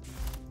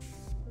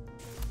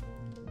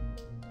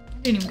 I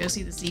didn't even go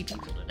see the sea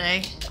people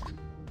today.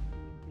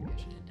 Maybe I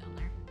should head down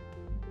there.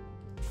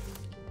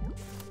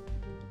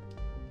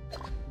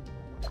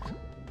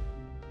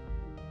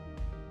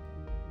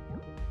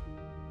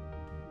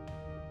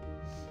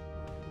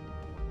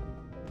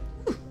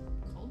 Ooh,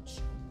 cold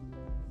shell.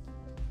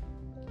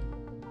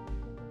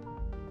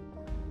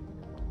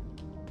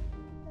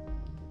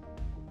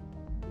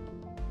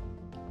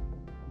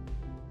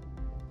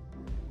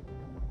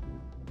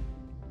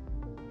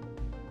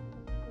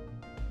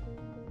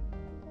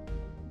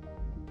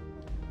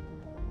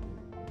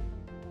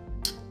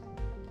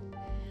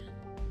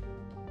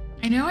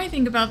 I know I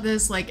think about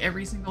this like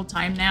every single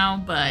time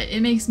now, but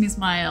it makes me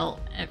smile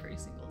every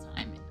single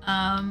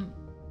time.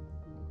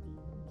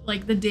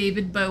 Like the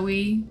David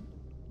Bowie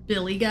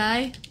Billy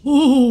guy.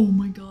 Oh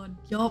my god,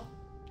 yup.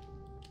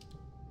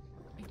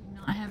 I do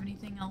not have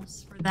anything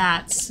else for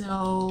that,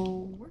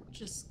 so we're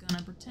just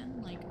gonna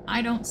pretend like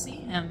I don't see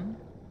him.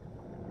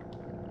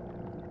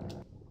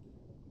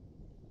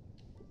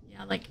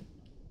 Yeah, like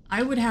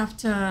I would have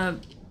to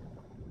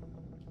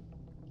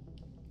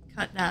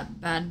cut that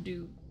bad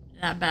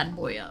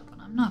boy up, and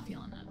I'm not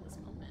feeling that at this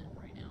moment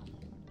right now.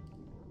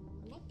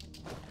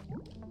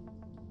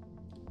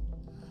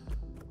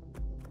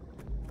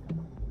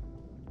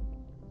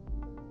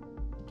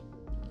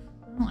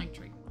 I don't like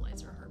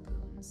tranquilizer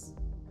harpoons.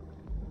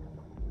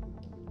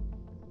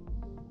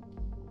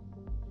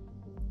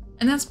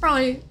 And that's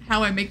probably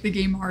how I make the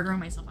game harder on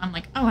myself. I'm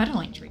like, oh, I don't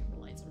like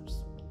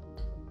tranquilizers.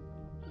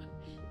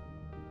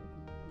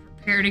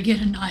 Prepare to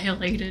get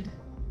annihilated.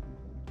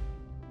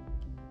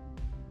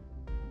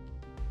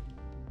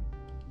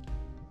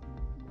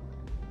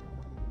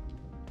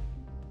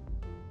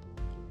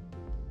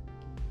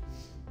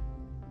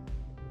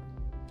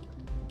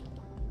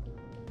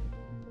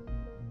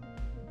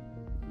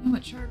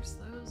 What sharks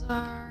those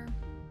are.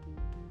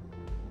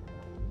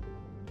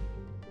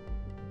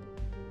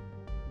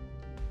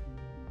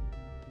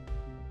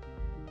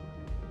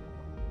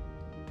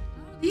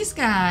 Oh, these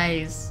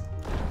guys.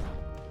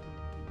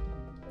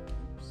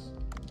 Oops.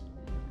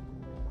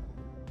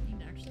 I need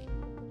to actually. You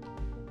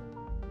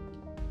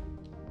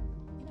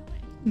know what?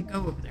 You can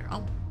go over there.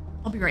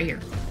 I'll be right here.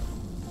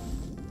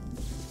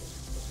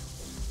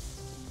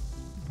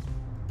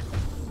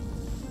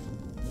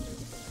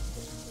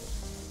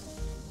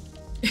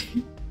 Why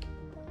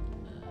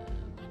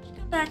don't you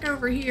come back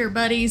over here,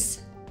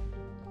 buddies?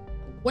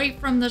 Away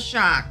from the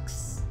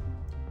sharks.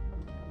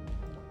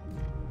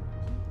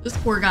 This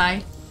poor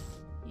guy.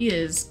 He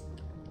is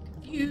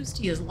confused.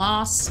 He is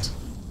lost.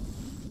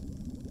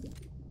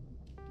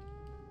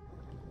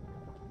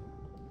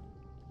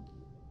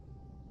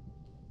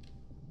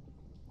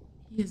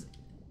 He is in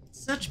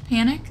such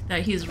panic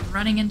that he is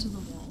running into the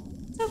wall.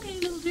 It's okay,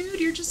 little dude.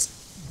 You're just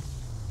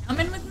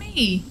coming with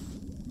me.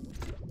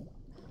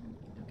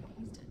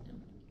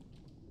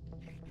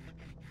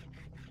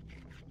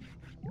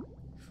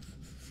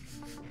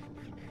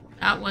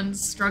 That one's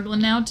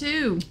struggling now,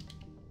 too.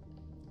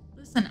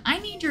 Listen, I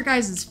need your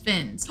guys'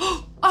 fins.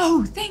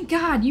 Oh, thank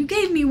God, you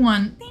gave me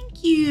one.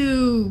 Thank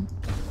you.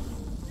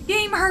 The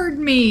game heard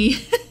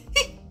me.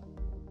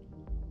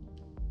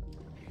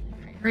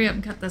 Alright, hurry up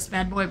and cut this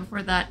bad boy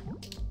before that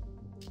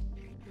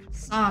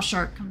saw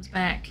shark comes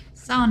back.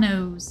 Saw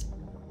nose.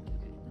 Okay,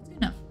 that's good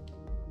enough.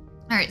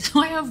 Alright, so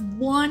I have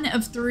 1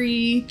 of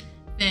 3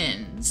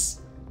 fins.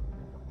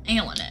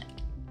 Nailing it.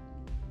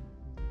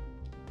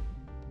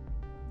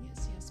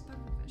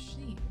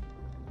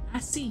 I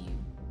see you.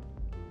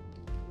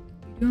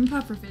 You're doing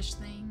pufferfish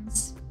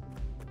things.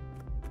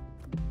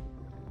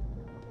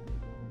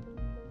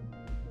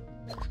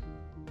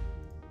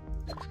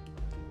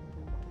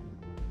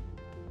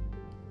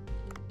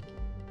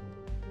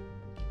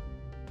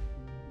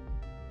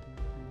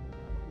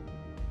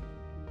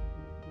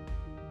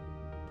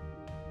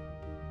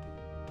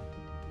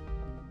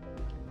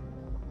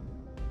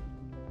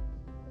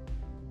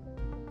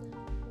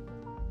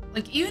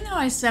 Like, even though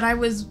I said I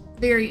was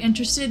very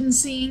interested in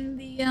seeing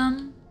the,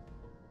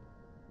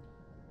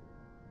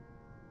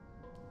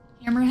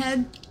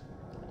 hammerhead?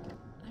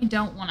 I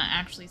don't want to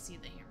actually see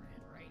the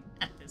hammerhead right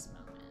at this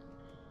moment.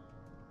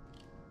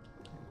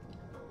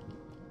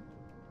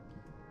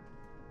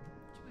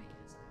 Which way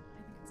is it? I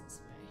think it's this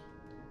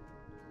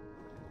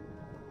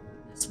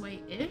way.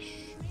 This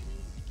way-ish, maybe?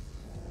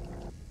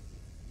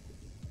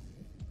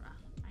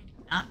 I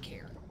do not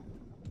care.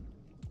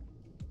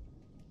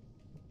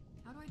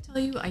 How do I tell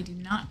you I do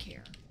not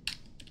care?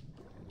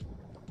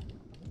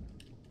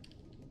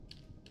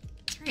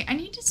 That's right, I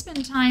need to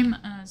spend time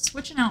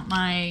switching out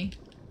my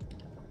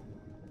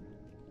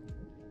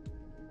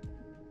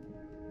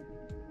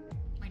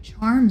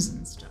charms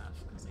and stuff,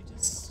 because I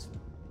just...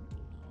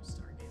 Oh,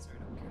 Stargazer, I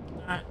don't care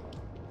about that.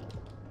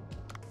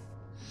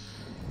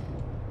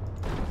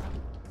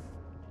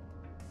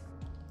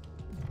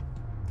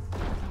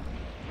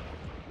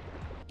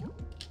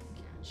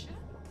 Gotcha.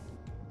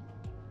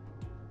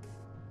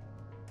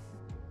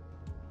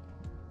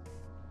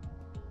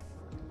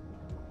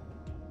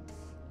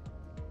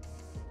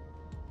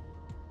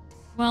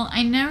 Well,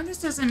 I know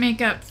this doesn't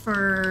make up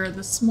for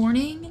this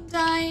morning and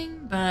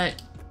dying,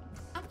 but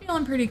I'm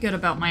feeling pretty good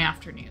about my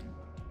afternoon.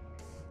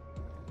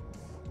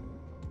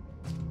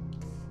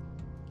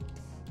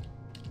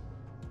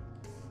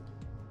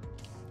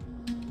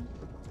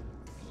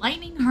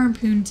 Lightning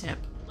harpoon tip.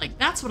 Like,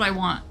 that's what I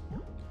want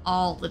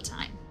all the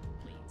time,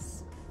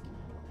 please.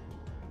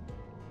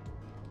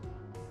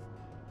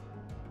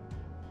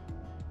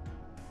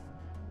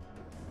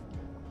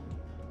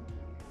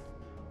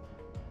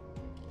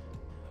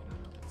 I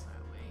don't know if it's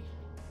that way.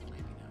 It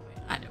might be that way.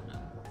 I don't know.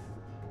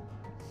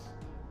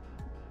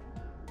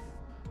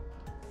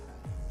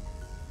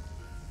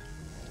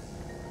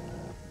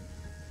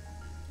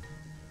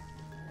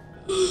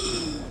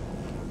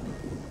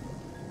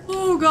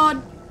 Oh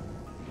god.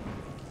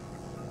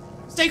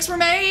 Mistakes were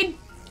made.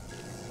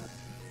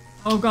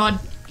 Oh god,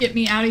 get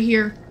me out of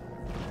here.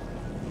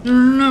 No,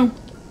 no, no.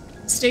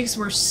 Mistakes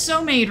were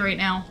so made right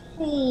now.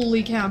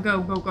 Holy cow, go,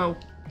 go, go.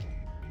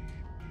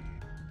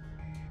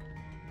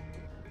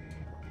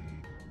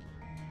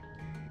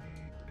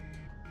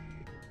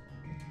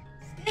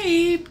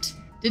 Escaped.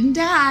 Didn't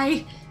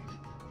die.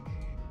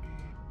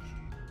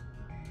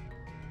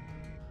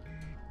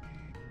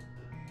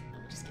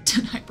 Just get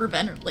done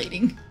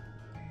hyperventilating.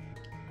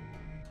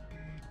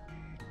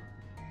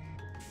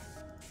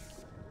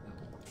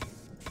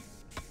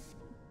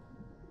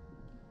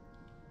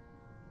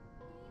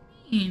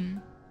 What do you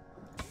mean?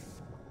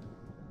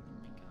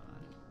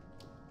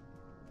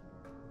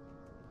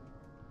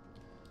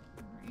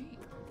 Oh my god. Alright.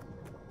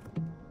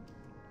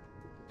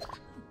 I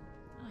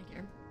like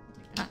air. I'll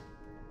take that.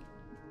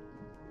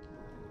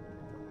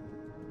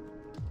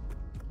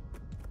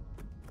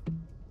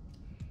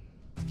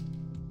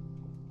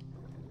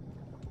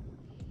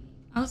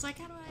 I was like,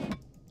 how do I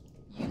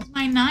use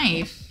my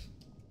knife?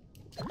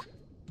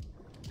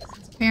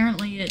 Since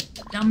apparently it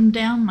dumbed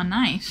down my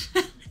knife.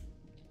 Oh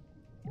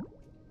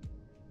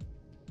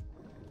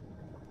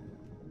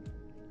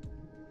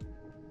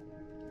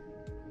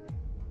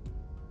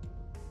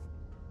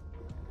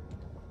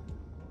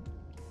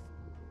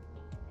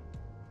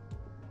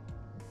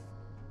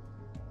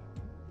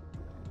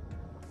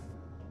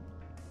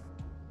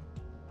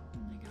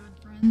my god,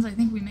 friends, I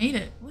think we made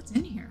it. What's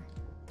in here?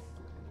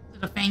 Is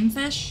it a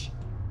fangfish?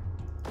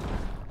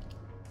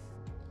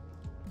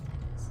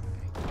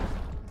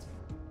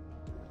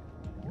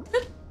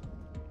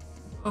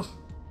 Oh,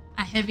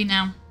 I'm heavy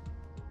now.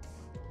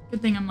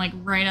 Good thing I'm like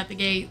right at the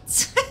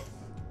gates.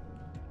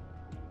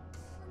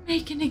 We're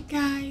making it,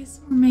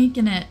 guys. We're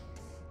making it.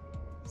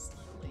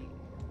 Slowly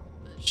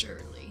but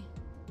surely.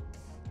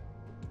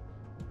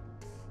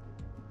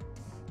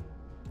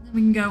 Then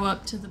we can go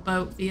up to the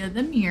boat via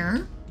the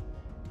mirror.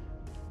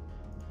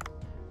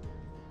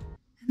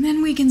 And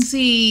then we can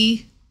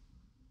see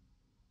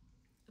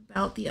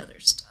about the other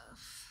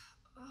stuff.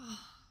 Oh.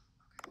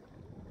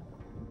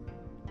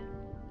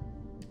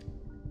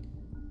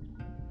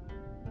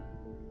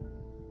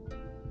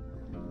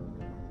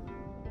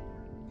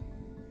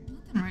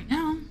 Nothing right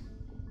now.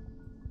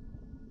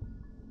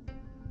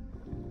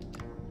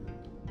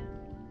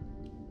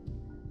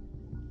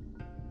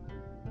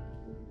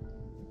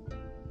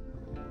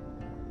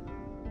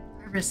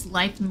 I risked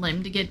life and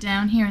limb to get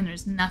down here and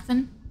there's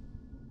nothing.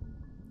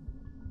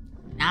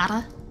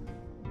 Nada.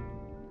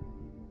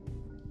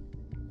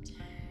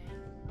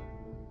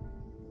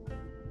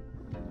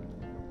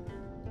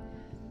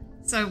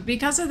 So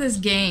because of this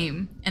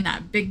game and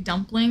that big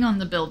dumpling on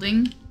the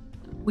building,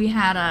 we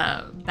had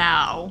a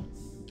bow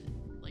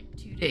like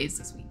 2 days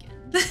this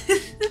weekend.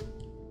 It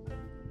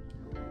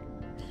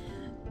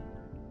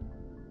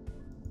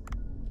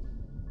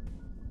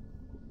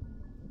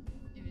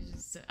was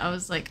just, I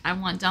was like, I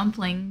want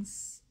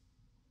dumplings.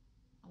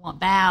 I want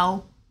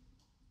bow.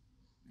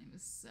 It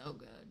was so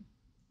good.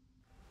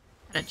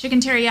 Had a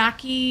chicken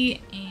teriyaki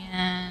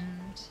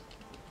and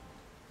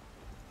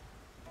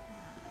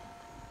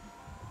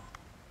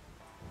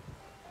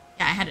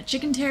yeah, I had a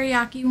chicken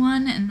teriyaki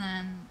one, and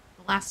then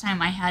the last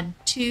time I had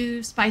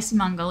 2 spicy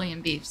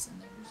Mongolian beefs, and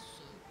they were so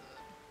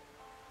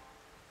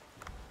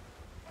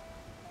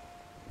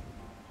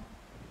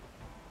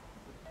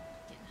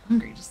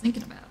hungry just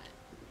thinking about it.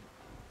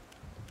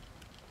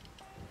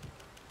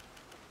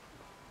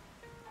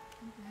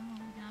 Okay, well,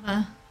 we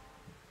gotta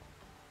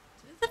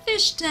to the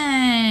fish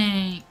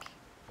tank.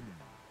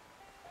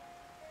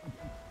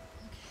 Okay.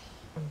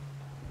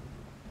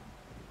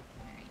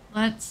 Alright,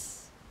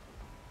 let's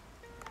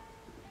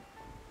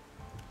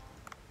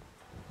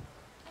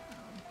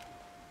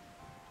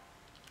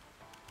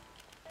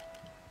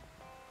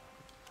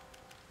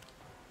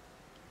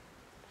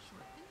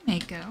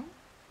Mako.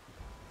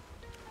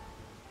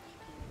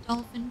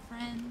 Dolphin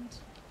friend.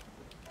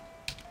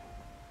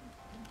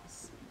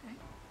 Okay.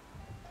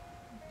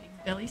 Big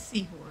belly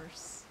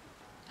seahorse.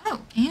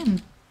 Oh,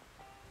 and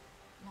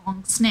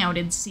long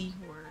snouted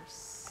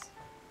seahorse.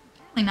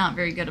 Apparently not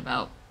very good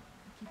about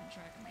keeping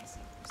track of my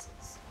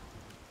seahorses.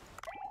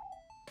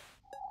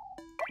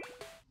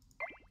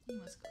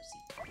 Let's go see.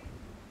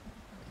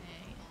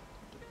 Okay.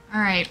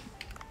 Alright.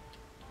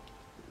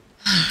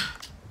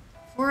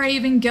 Before I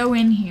even go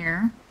in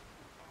here,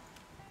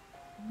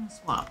 I'm gonna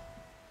swap.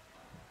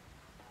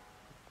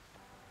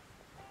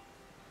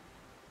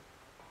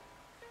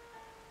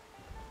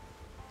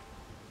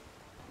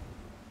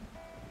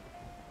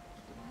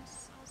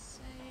 Yes, I'll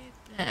say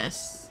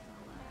this.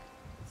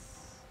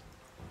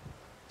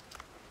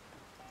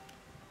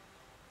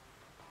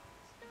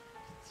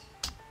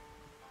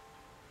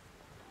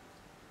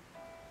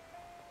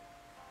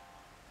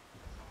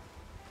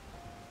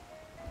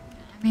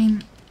 I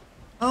mean,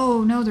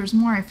 oh no, there's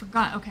more. I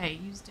forgot. Okay,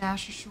 use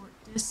dash a short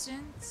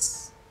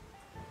distance.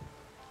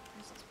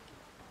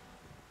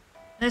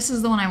 This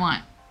is the one I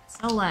want.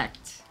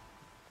 Select.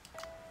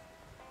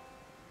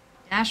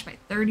 Dash by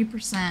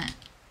 30%.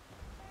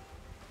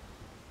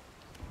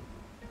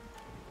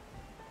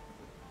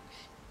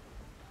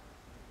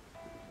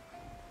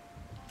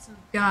 So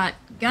we've got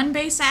gun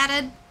base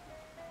added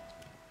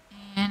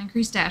and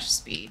increased dash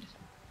speed.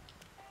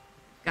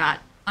 We've got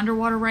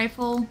underwater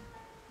rifle.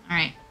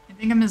 Alright, I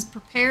think I'm as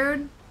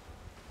prepared.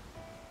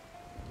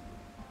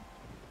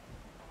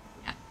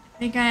 Yeah, I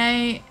think I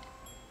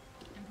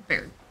am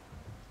prepared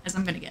as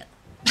I'm gonna get.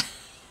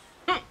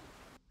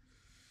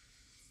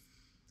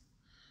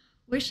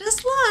 Wish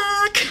us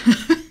luck!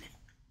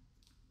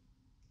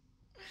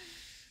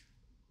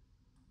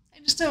 I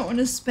just don't want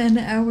to spend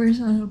hours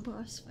on a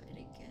boss fight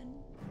again.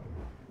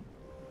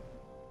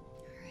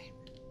 Alright.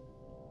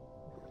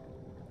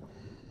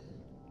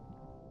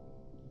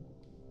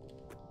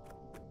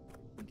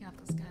 We got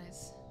this,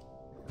 guys.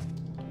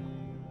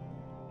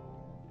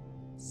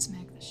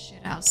 Smack the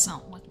shit out of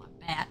something with my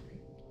bat.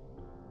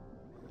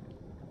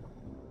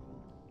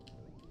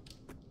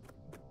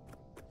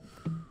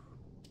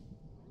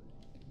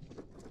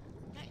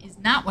 That is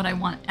not what I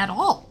want at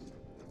all.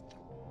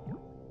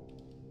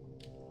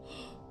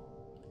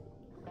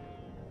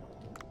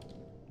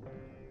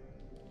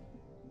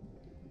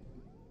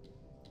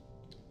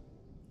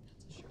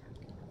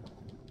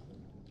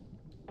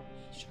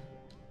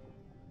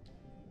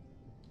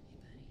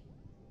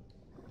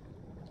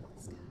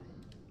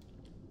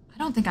 I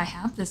don't think I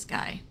have this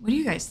guy. What do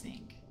you guys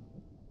think?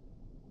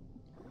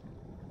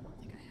 I don't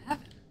think I have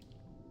him.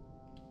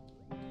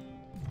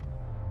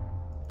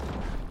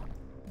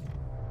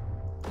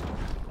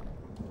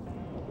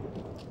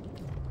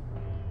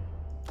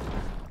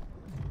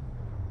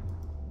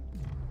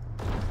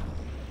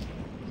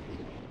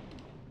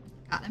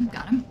 Got him,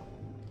 got him.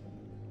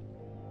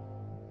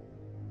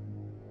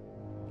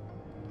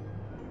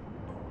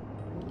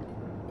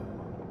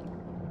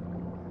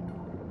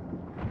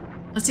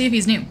 Let's see if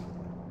he's new.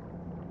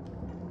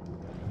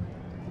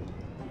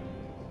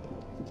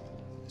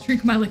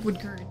 Drink my liquid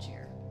courage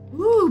here.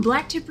 Ooh,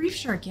 black tip reef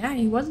shark. Yeah,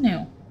 he was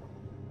new.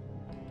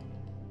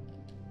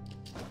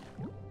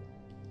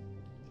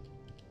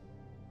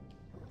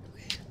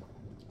 Okay.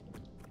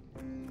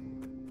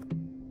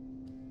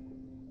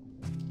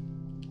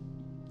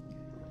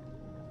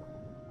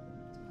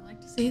 That's what I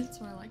like to see. That's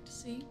what I like to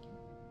see.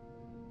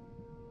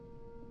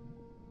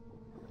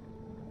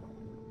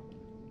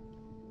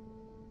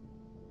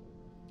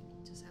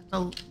 Just have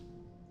to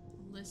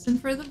listen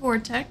for the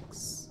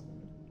vortex.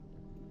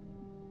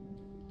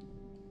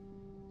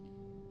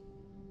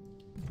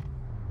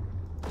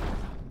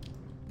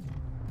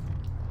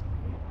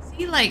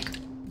 Like,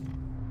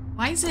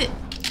 why does it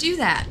do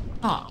that?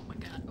 Oh my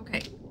god,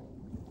 okay.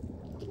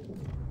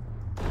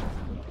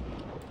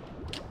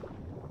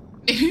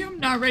 Maybe I'm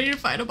not ready to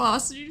fight a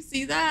boss. Did you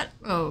see that?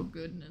 Oh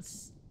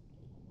goodness.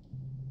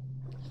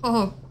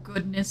 Oh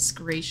goodness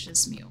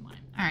gracious me, oh my.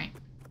 Alright.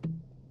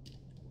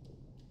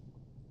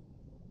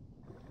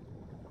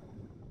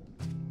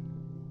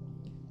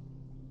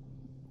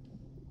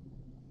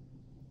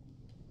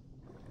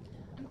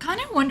 I'm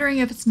kind of wondering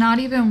if it's not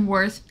even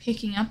worth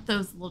picking up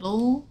those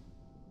little...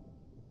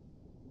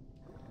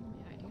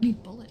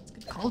 need bullets.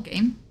 Good call,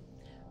 game.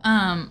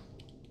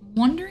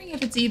 Wondering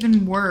if it's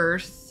even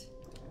worth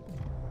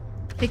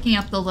picking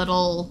up the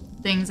little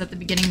things at the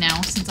beginning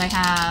now, since I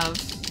have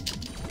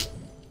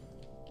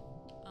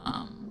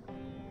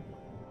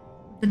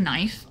the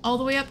knife all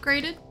the way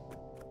upgraded.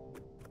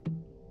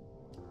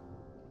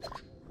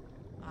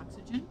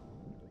 Oxygen.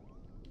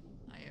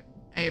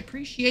 I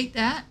appreciate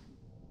that.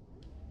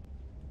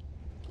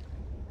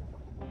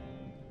 I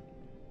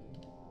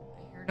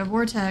heard a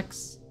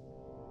vortex.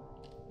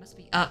 Must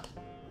be up.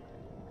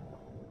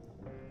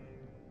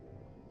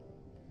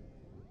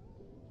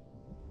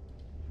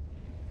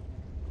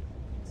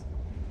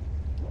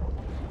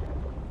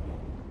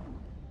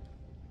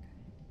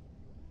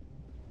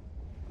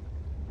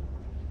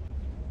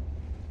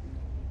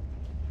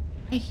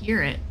 I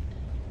hear it.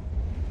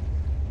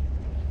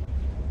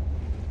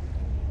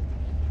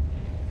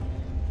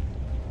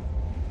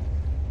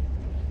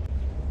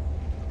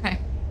 Okay.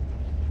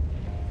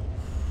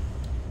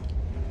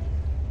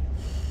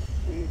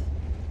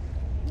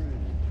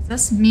 Does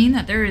this mean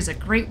that there is a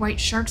great white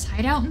shark's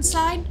hideout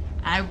inside?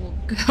 I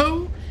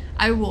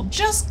will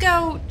just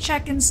go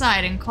check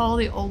inside and call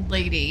the old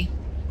lady.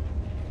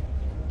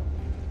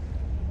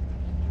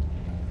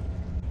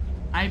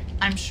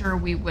 I'm sure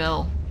we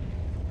will.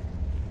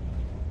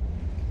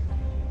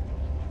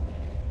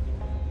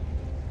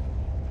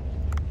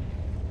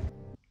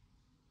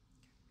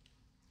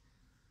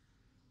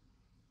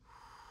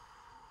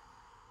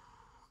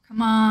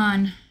 Come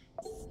on.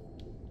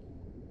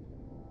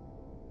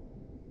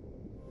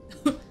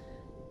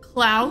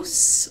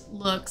 Klaus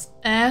looks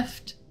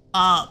effed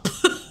up.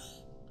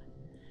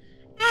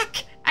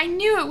 Heck, I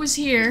knew it was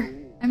here.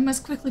 I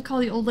must quickly call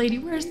the old lady.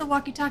 Where's the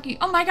walkie-talkie?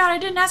 Oh my god, I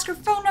didn't ask her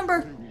phone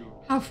number.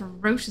 How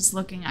ferocious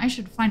looking. I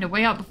should find a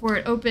way out before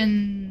it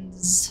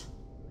opens.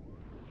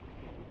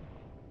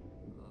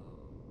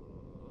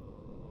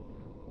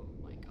 Oh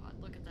my god,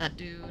 look at that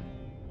dude.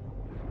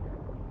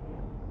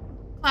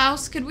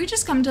 Klaus, could we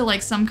just come to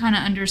like some kind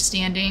of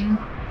understanding?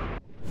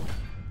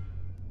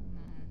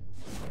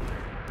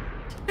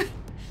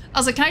 I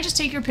was like, can I just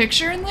take your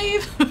picture and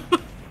leave?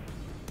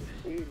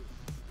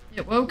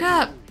 It woke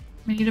up.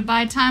 We need to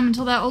buy time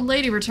until that old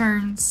lady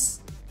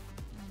returns.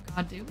 Oh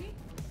god, do we?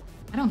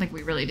 I don't think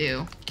we really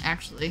do,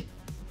 actually.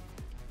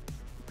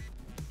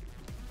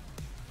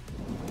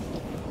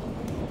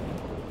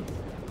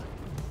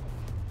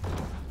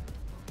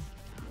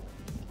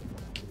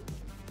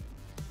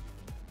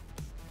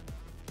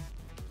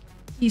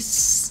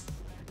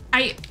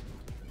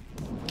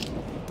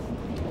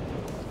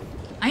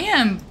 I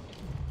am.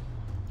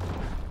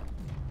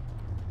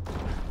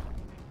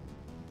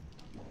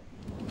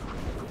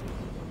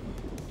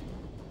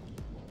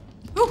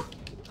 Ooh.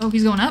 Oh,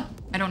 he's going up.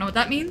 I don't know what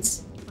that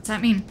means. What's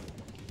that mean?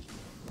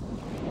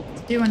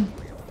 What's it doing?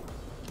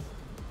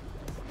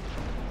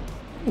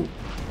 Ooh.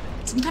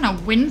 Some kind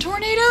of wind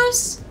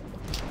tornadoes?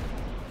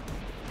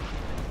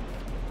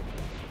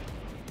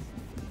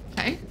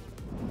 Okay.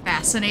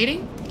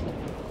 Fascinating.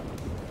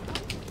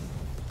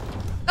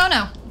 Oh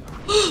no.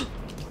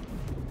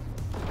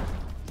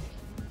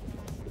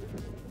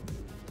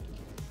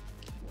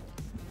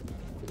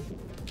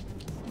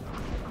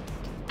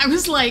 I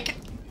was like,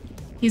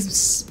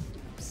 he's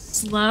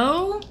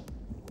slow?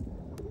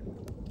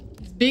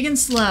 He's big and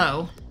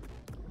slow.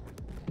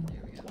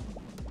 There we go.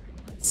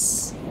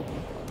 Let's...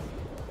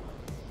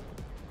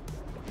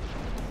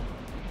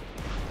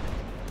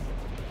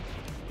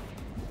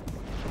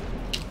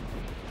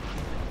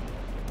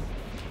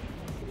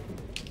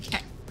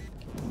 Okay.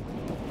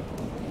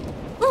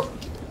 Woo!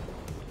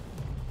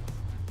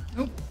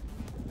 Nope.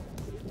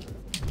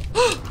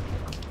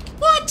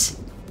 What?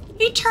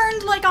 He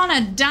turned like on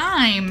a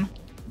dime.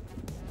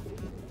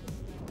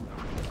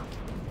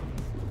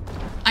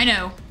 I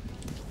know.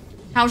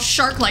 How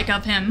shark-like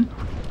of him.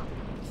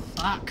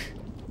 Fuck.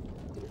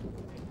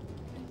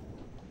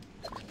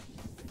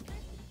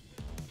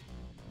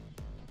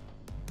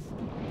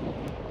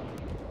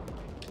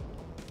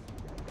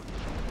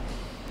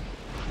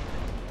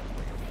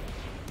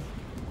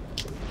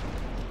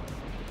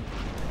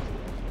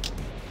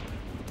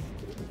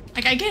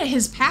 Like, I get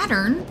his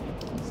pattern,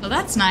 so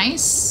that's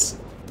nice.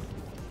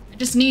 I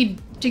just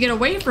need to get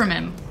away from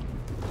him.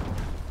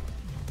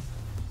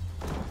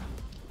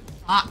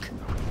 Fuck.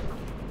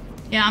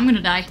 Yeah, I'm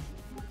gonna die.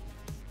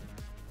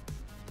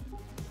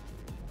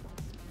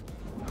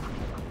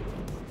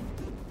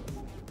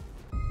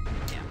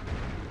 Yeah.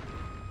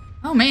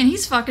 Oh man,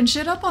 he's fucking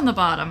shit up on the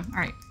bottom.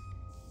 Alright.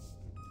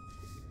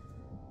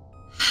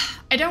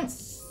 I don't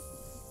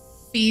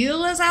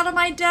feel as out of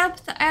my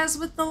depth as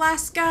with the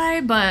last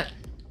guy, but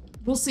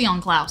we'll see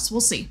on Klaus.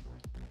 We'll see.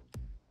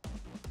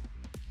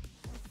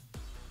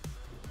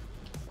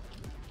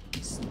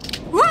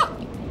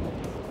 Whoa!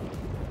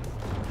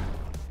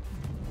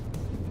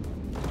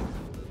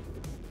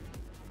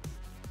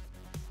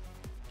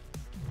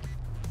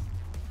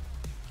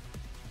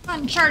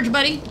 On charge,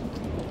 buddy.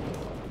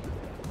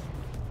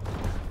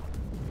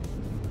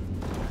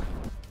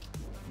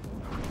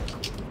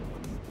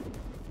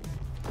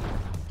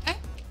 Okay.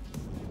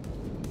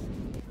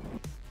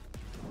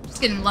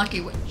 Just getting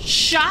lucky with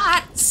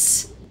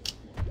shots.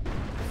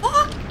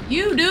 Fuck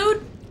you,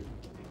 dude.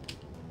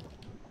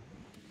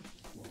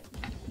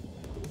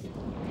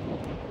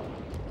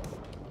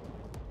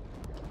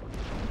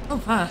 Oh,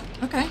 fuck.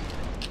 Okay.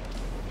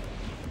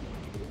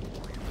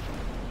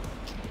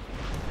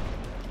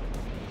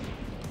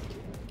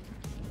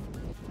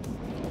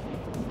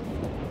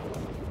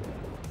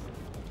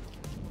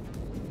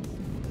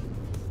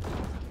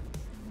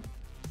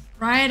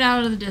 right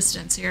out of the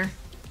distance here.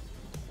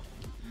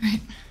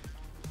 Alright.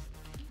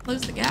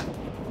 Close the gap.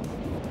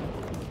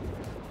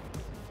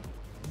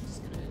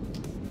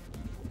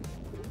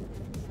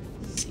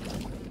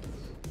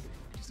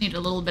 Just need a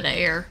little bit of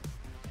air.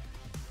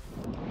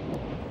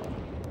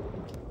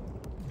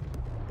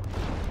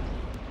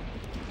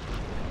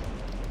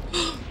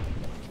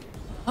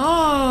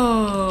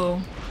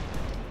 Oh.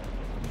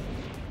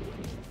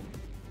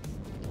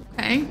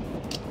 Okay.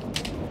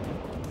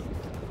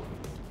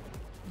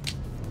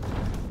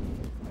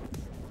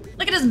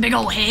 Look at his big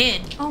old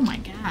head. Oh my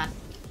god.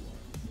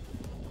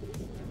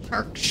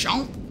 Shark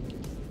chomp.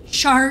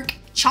 Shark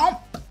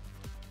chomp.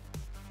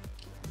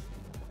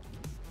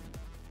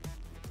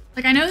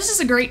 Like, I know this is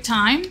a great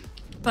time,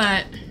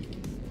 but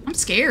I'm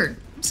scared.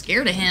 I'm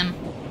scared of him.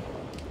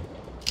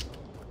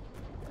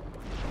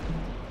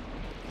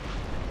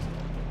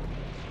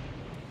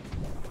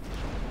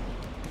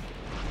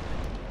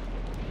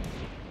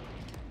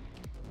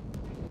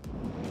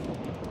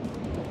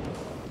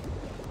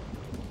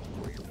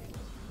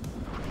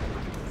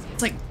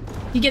 It's like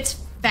he gets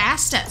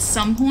fast at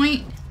some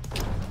point.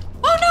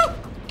 Oh no!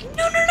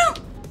 No, no, no!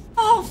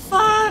 Oh,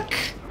 fuck!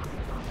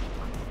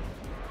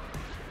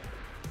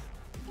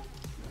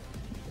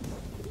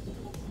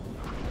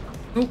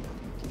 Oh.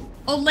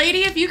 Old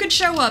lady, if you could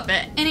show up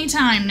at any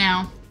time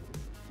now.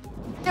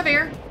 Have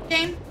air,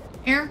 game.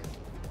 Air.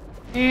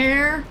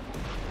 Air.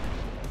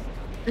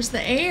 There's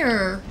the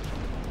air.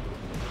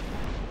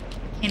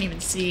 Can't even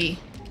see.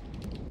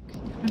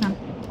 Hold on.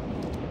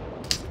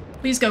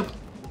 Please go.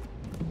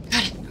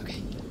 Got it.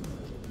 Okay.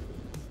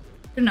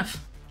 Good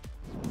enough.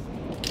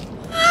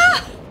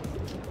 Ah!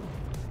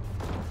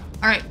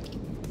 All right.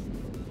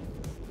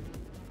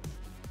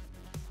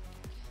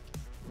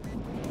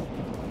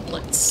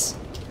 Bullets.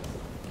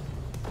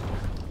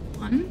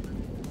 One.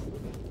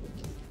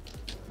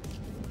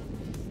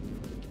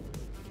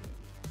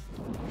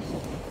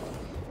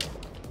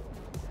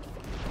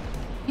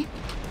 Okay.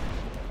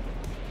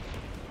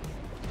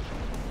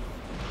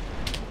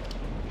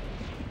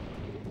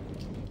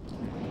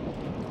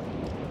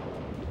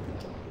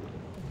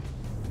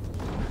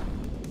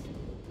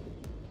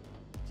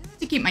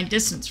 To keep my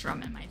distance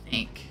from him, I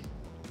think.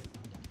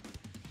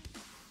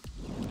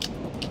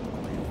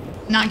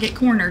 Not get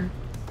cornered.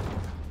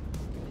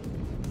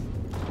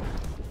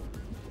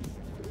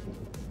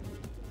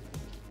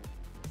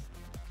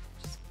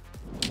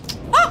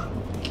 Oh!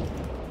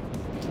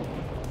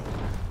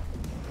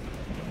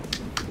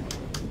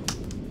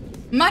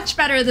 Much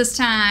better this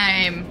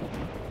time.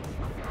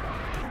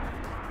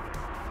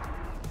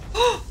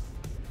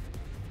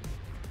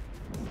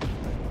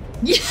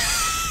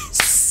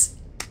 Yes!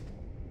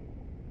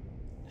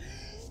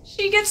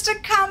 She gets to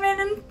come in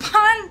and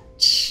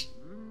punch.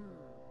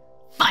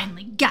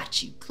 Finally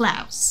got you,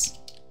 Klaus.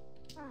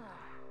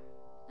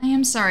 I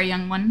am sorry,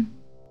 young one.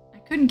 I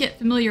couldn't get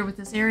familiar with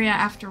this area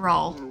after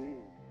all.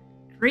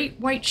 Great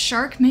white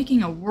shark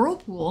making a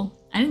whirlpool.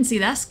 I didn't see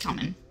this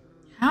coming.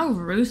 How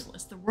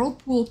ruthless. The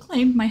whirlpool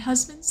claimed my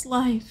husband's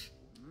life.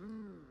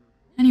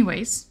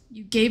 Anyways,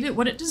 you gave it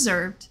what it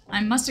deserved.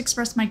 I must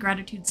express my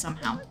gratitude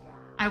somehow.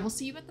 I will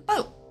see you at the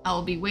boat. I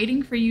will be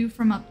waiting for you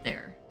from up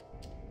there.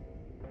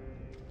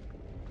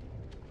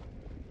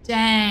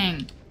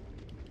 Dang.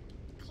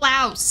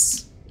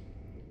 Klaus.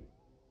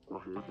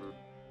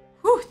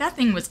 Whew, that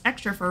thing was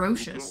extra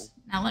ferocious.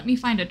 Now let me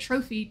find a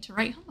trophy to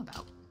write home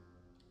about.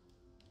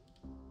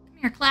 Come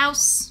here,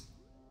 Klaus.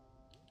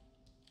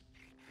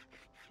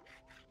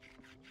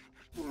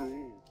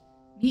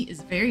 Meat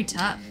is very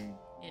tough.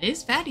 It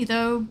is fatty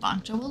though.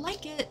 Bancho will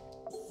like it.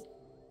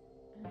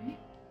 Alright,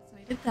 so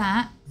I did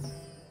that.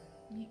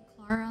 Meet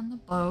Clara on the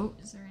boat.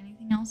 Is there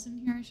anything else in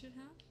here I should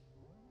have?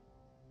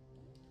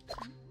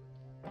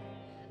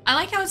 I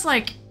like how it's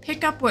like,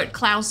 pick up what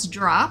Klaus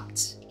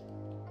dropped,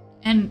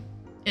 and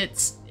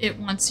it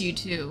wants you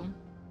to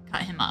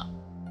cut him up.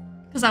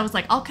 Because I was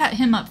like, I'll cut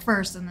him up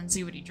first and then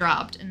see what he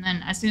dropped. And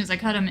then as soon as I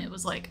cut him, it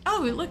was like,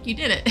 oh, look, you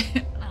did it.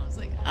 And I was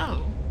like,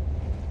 oh.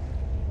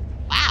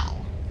 Wow.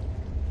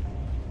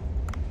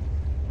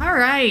 All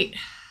right.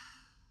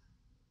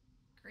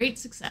 Great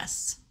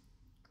success.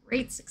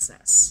 Great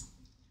success.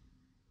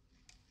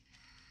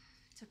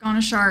 Took on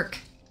a shark.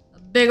 A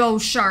big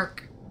old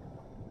shark.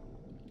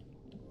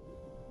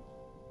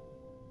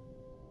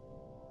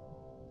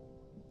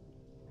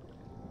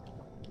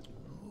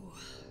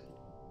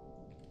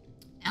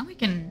 Now we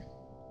can,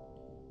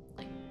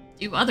 like,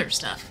 do other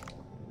stuff.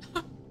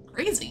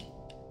 Crazy.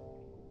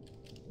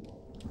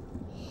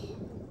 I hate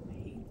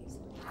these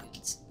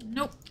things.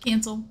 Nope,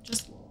 cancel.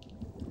 Just...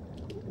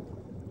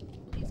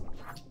 Please. Oh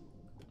my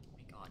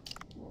god.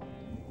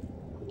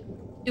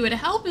 It would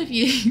help if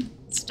you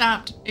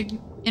stopped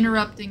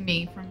interrupting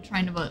me from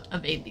trying to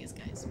evade these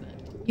guys, but,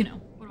 you know,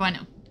 what do I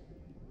know?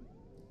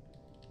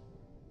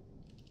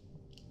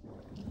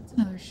 That's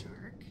another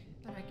shark,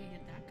 but I could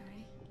get that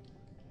guy.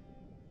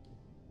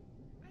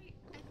 I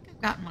think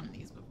I've gotten one of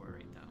these before,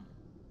 right, though?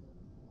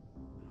 I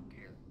don't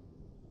care.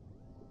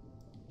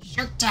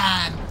 Shark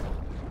time!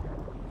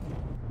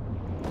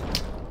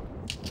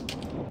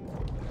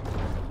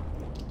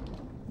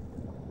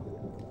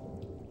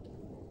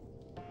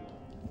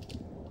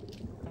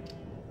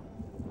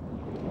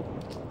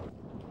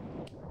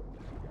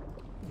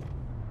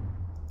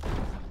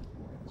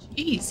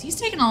 Jeez, he's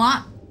taking a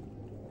lot.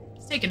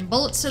 He's taking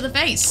bullets to the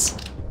face.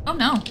 Oh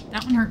no,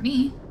 that one hurt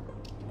me.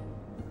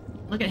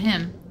 Look at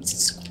him.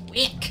 He's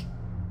quick.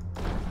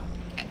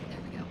 Okay, there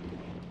we go.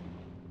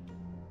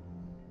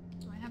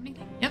 Do I have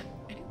anything? Yep,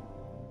 I do.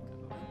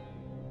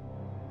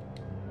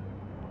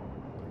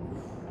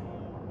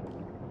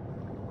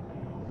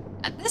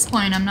 At this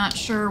point, I'm not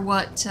sure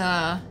what,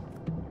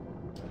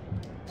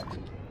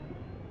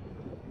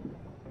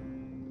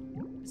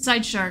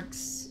 Besides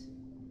sharks.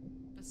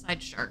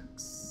 Besides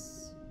sharks.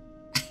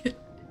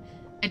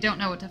 I don't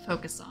know what to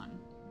focus on.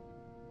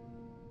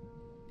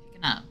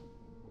 Picking up.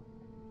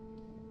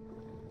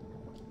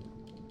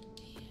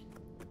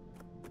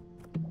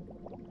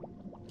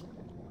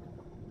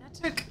 That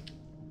took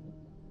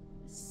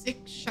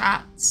 6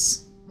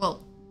 shots.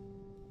 Well,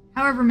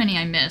 however many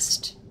I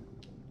missed.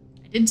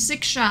 I did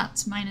 6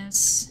 shots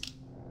minus...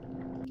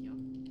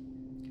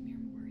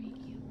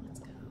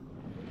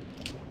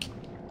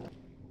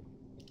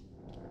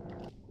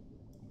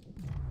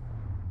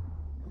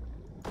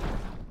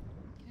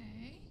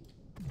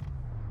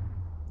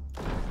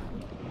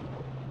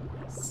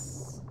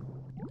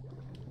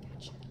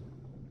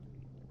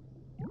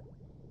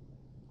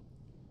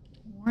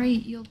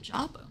 Eel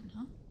jawbone,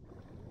 huh?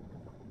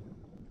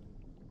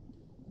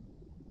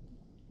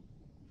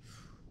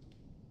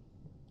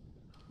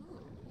 Ooh,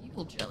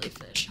 evil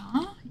jellyfish,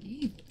 huh?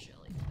 Evil jellyfish.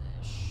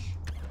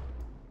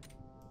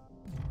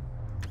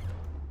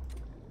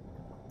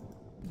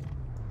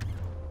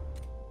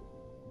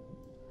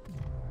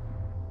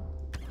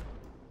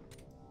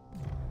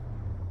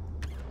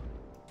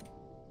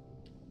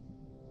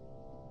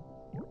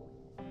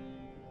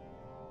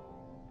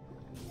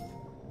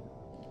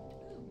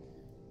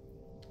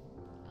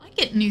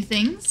 Get new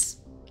things.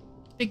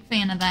 Big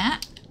fan of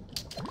that.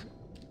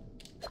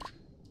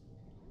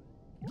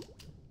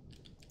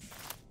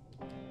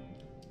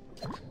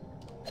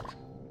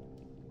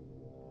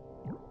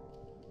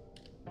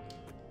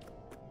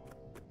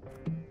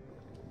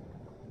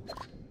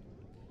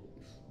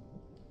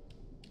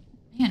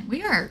 Man,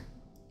 we are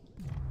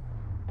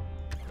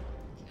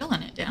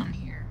killing it down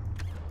here.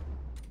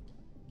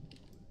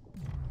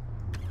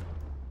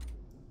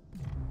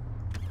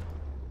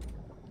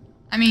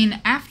 I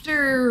mean,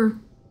 after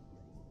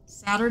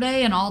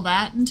Saturday and all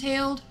that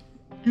entailed...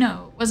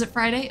 No, was it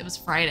Friday? It was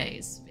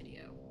Friday's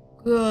video.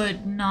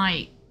 Good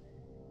night.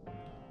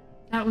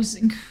 That was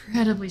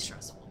incredibly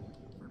stressful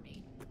for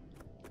me.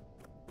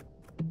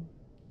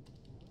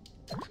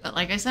 But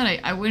like I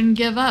said, I wouldn't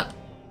give up.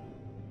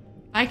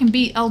 If I can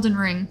beat Elden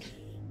Ring...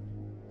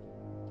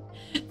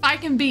 If I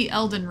can beat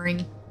Elden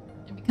Ring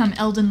and become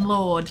Elden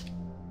Lord,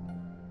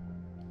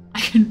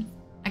 I can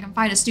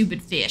fight a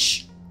stupid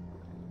fish.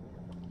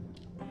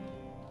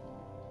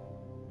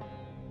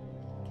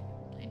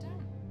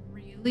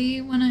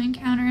 Want to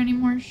encounter any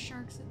more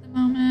sharks at the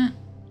moment.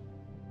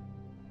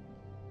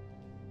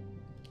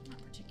 Not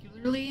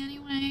particularly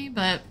anyway,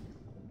 but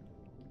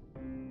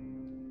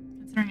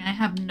considering I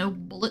have no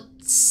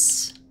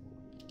bullets,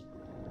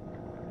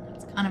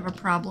 that's kind of a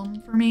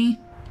problem for me.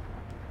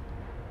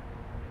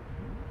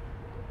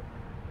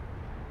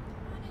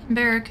 Come on in,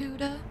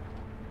 Barracuda.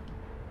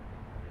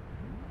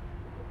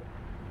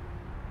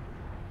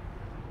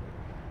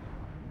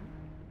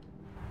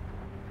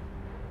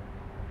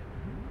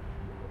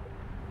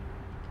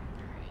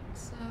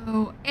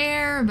 So,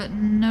 air, but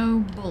no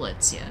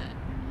bullets yet.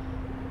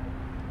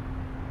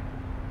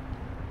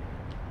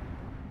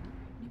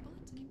 Any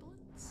bullets? Any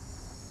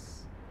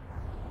bullets?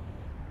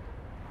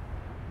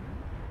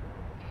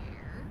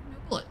 Air, no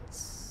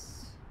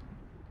bullets.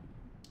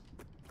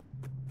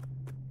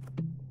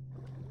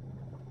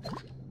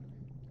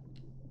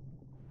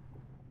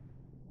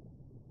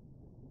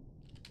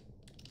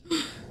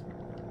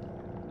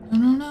 No,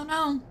 no, no,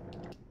 no.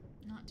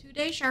 Not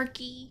today,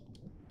 Sharky.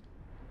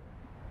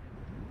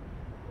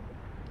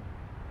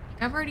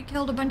 I've already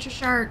killed a bunch of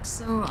sharks,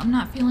 so I'm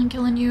not feeling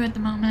killing you at the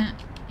moment.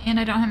 And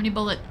I don't have any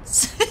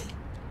bullets.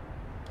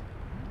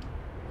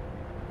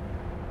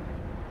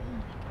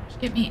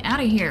 Just get me out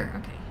of here.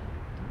 Okay.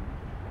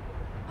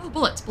 Oh,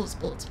 bullets, bullets,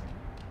 bullets.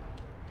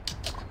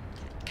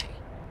 Okay.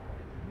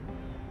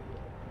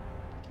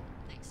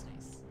 Nice,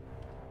 nice.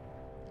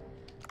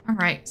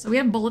 Alright, so we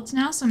have bullets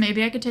now, so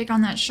maybe I could take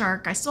on that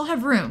shark. I still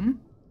have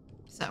room,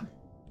 so...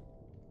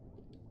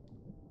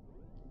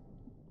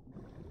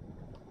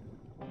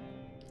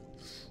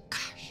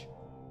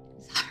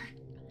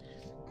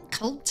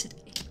 Cold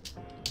today.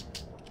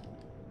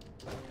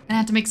 Gonna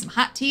have to make some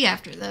hot tea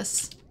after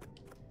this.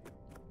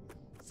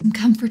 Some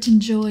comfort and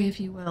joy,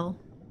 if you will.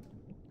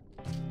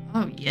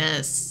 Oh,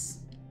 yes.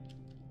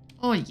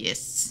 Oh,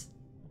 yes.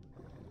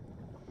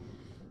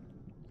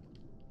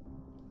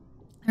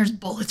 There's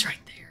bullets right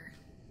there.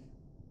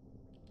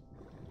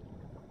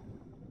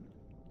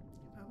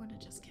 If I would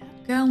have just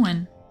kept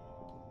going.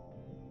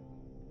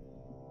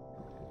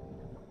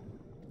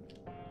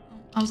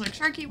 I was like,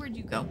 Sharky, where'd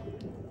you go?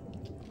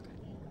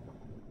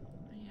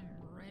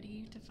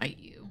 Fight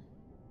you.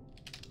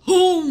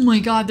 Oh my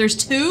god, there's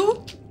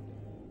 2?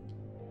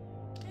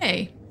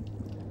 Hey,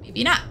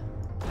 maybe not.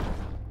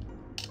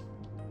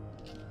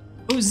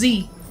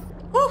 Z.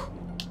 Whew!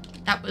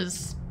 That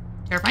was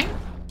terrifying.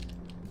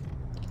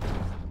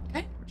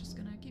 Okay, we're just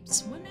gonna keep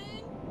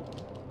swimming.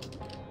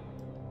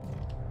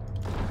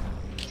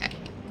 Okay,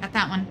 got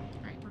that one.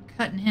 Alright, we're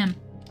cutting him.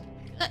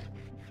 Cut.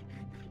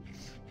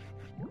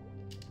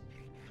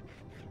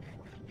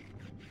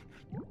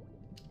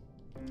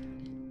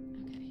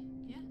 Okay,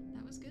 yeah,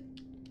 that was good.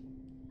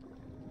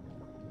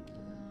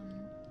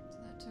 So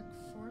that took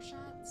 4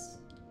 shots.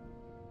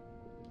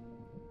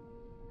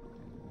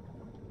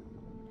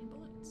 Any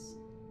bullets?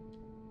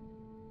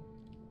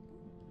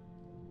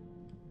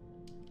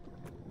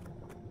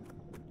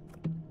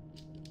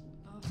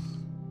 Oh.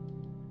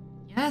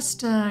 Yes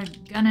to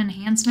gun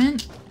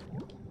enhancement.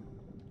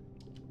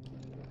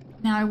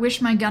 Now I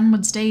wish my gun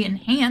would stay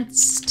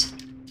enhanced.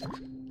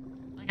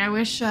 Like I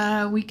wish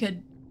we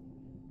could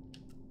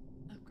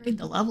upgrade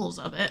the levels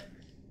of it.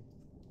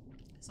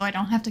 So I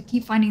don't have to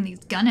keep finding these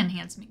gun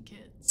enhancement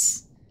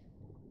kits.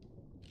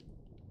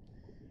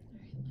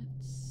 Alright,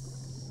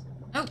 let's...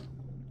 Oh!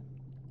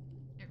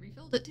 It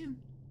refilled it too.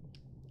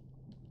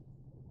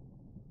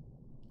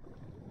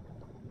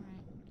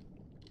 Alright.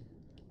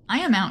 I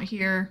am out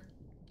here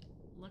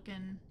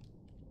looking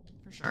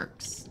for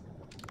sharks.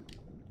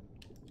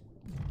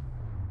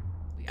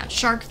 We got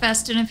Shark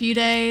Fest in a few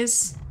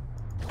days.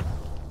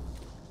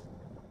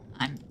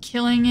 I'm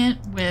killing it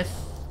with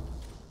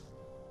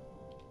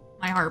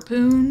my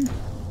harpoon.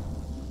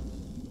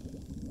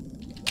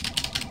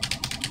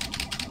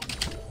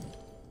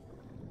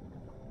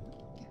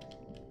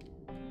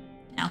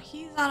 Now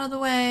he's out of the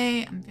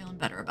way. I'm feeling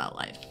better about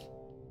life.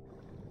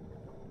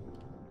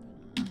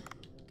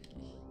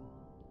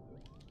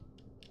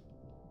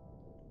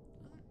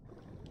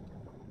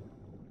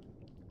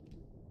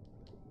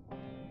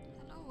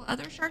 Hello,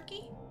 other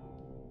Sharky?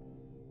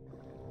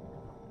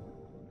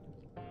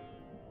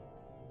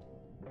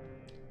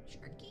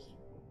 Sharky?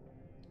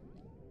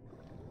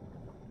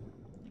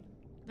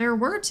 There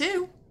were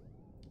 2.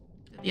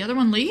 Did the other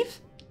one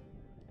leave?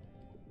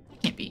 That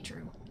can't be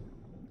true.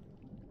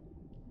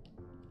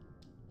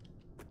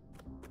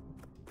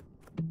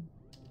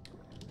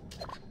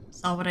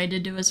 Saw what I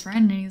did to his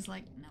friend and he's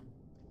like, no,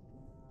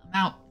 I'm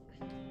out.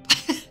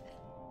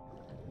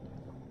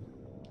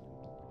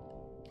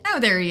 Oh,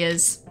 there he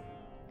is.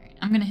 Alright,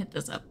 I'm gonna hit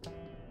this up. Okay.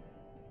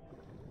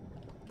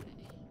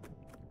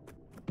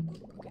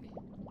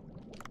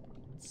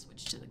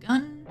 Switch to the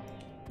gun.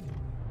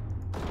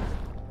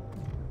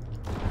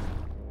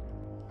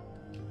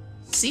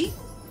 See?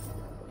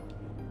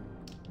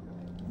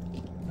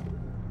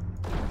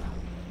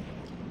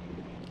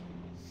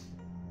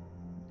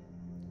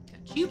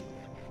 Got you.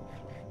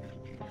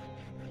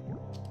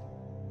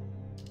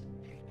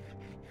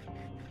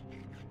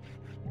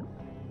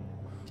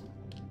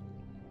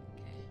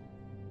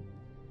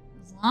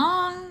 As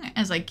long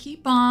as I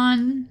keep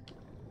on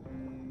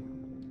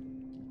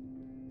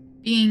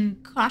being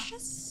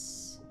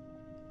cautious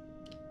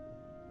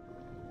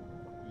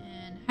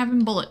and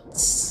having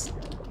bullets.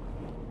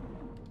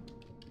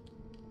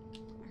 I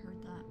heard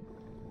that.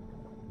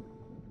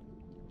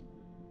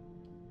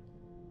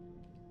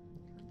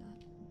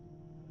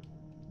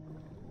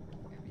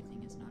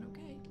 Everything is not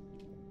okay.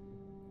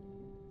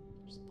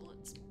 There's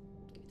bullets.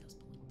 Give me those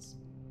bullets.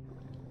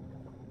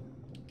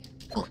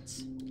 Okay,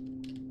 bullets.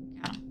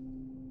 Got 'em.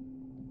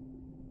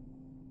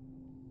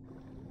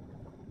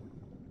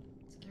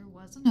 So there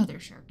was another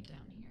shark down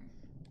here.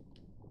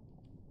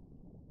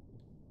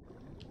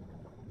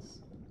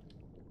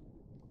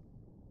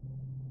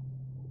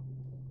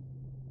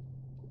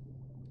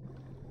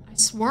 I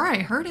swore I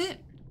heard it.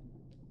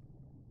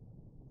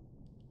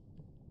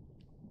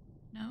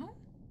 No?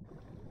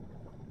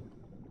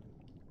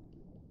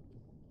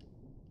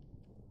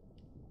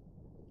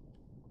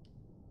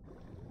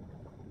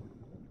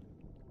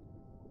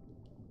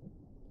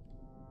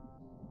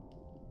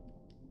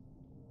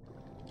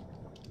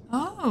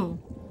 Oh,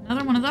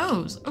 another one of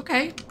those.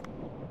 Okay.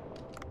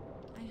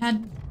 I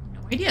had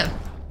no idea.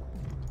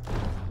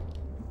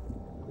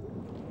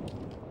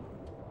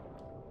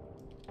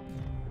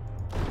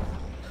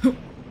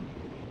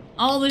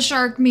 All the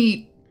shark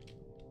meat.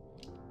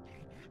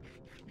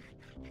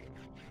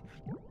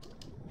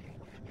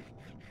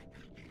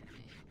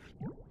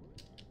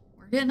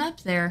 We're getting up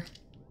there.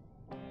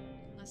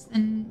 Less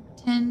than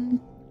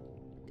 10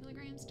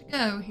 kilograms to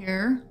go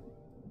here.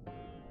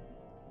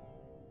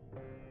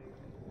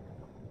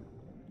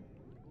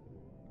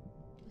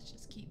 Let's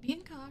just keep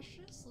being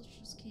cautious. Let's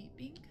just keep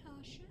being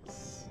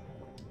cautious.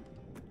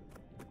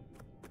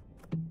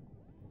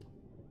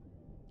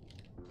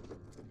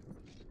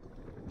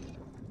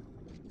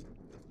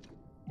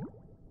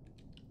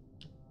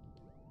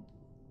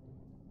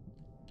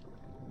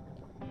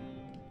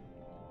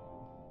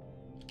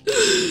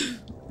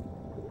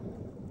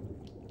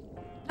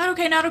 Not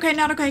okay, not okay,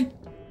 not okay.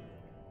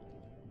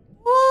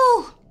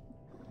 Woo!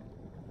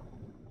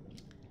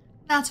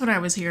 That's what I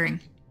was hearing.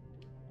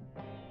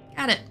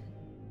 Got it.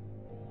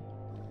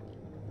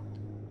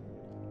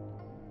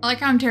 I like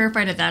how I'm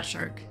terrified of that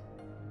shark.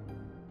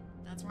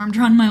 That's where I'm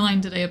drawing my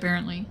line today,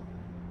 apparently.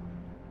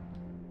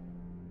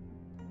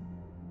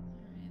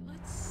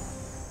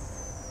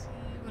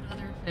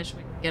 fish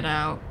we can get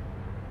out.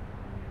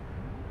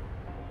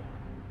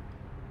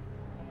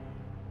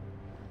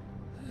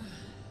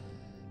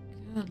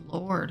 Good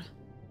lord.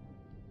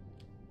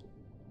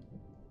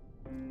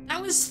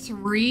 That was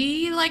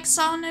 3 like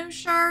saw-nose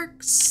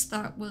sharks.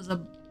 That was a,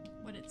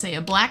 what did it say,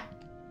 a black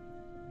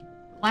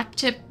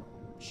tip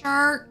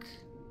shark.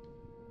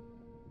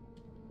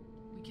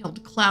 We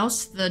killed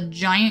Klaus, the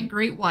giant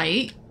great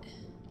white,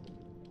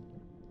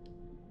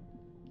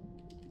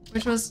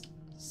 which was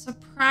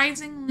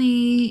surprisingly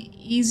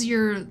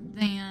easier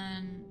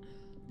than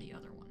the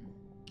other one.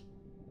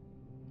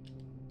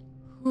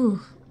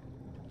 Whew.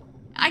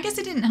 I guess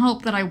it didn't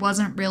help that I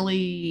wasn't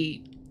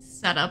really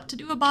set up to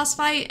do a boss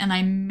fight, and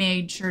I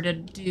made sure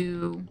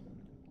to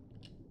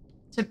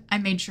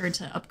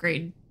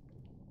upgrade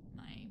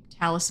my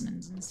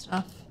talismans and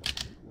stuff.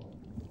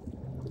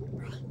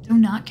 Do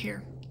not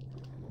care.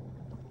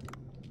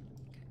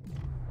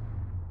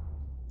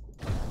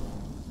 I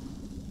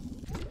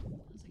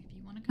was like, if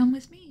you want to come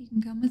with me, you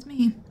can come with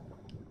me.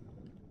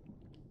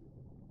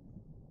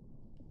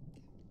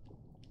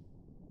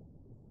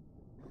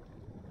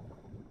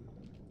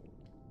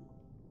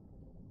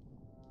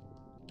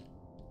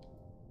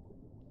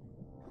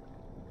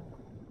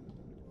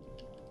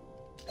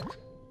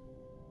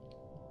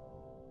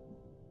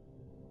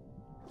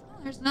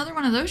 There's another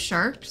one of those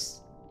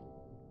sharks.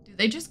 Do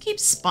they just keep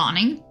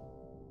spawning?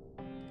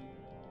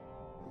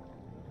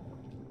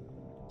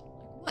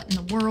 What in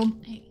the world?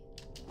 Hey.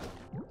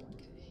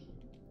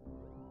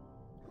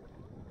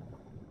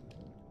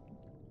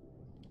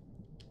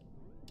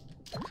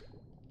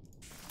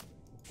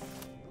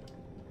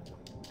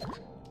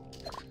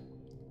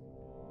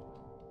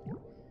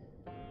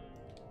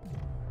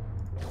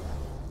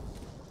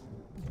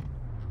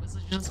 That was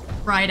just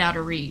right out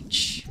of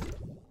reach.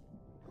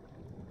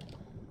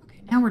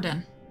 Now we're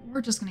done. We're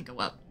just gonna go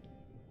up.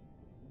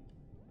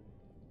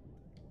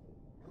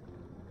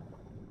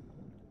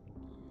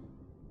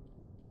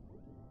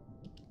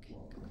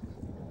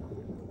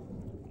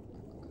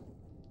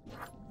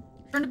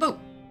 Turn the boat.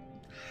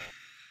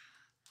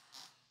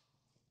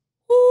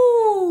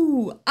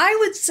 Ooh, I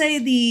would say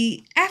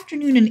the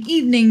afternoon and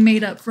evening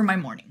made up for my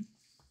morning.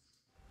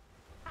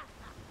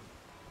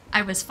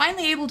 I was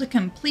finally able to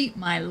complete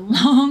my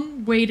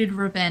long-awaited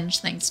revenge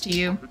thanks to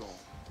you.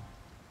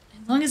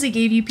 As long as it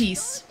gave you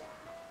peace.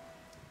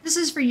 This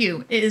is for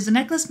you. It is a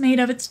necklace made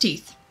of its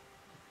teeth.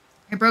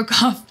 I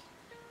broke off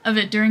of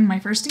it during my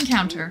first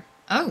encounter.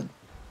 Oh.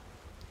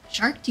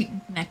 Shark tooth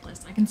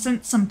necklace. I can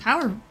sense some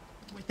power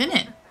within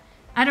it.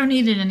 I don't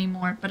need it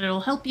anymore, but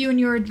it'll help you in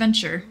your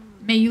adventure.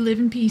 May you live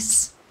in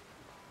peace.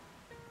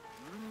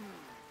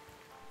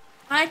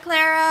 Hi,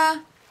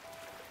 Clara.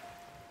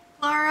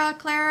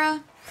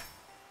 Clara.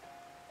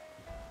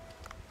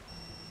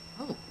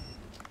 Oh.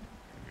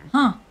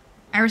 Huh.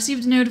 I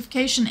received a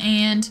notification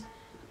and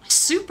a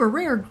super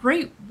rare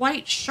great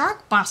white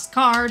shark boss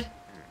card.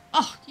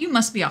 Oh, you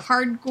must be a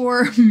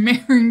hardcore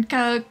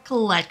Marinka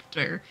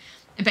collector.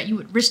 I bet you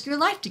would risk your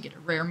life to get a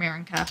rare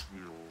Marinka.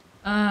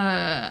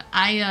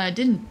 I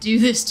didn't do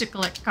this to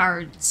collect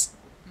cards.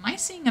 Am I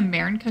seeing a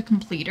Marinka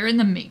completer in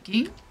the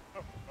making?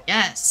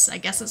 Yes, I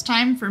guess it's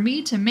time for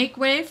me to make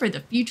way for the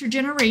future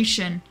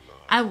generation.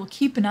 I will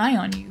keep an eye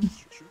on you.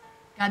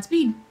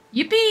 Godspeed.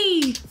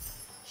 Yippee!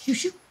 Shoo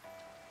shoo.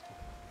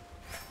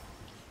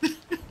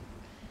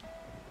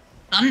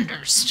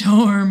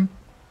 Thunderstorm.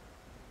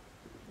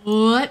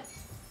 What?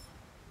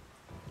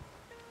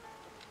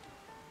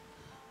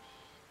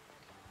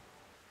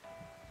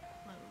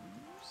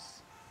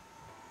 Close.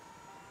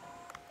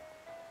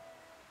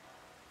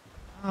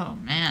 Oh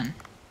man.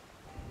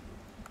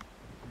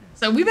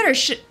 So we better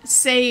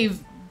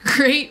save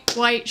Great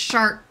White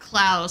Shark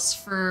Klaus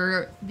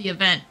for the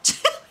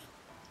event.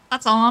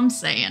 That's all I'm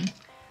saying.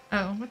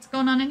 Oh, what's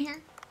going on in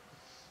here?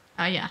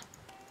 Oh yeah.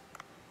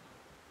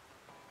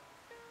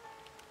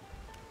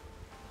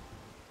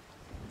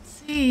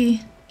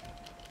 See.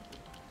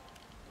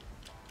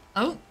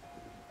 Oh,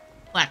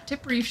 black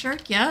tip reef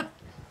shark, yep.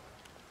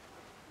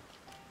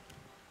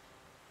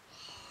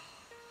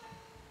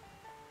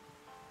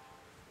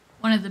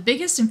 One of the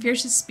biggest and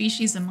fiercest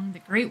species among the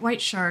great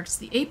white sharks,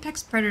 the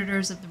apex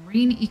predators of the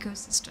marine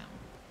ecosystem.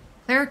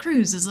 Clara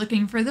Cruz is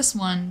looking for this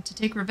one to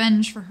take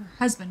revenge for her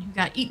husband who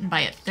got eaten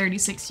by it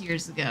 36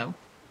 years ago.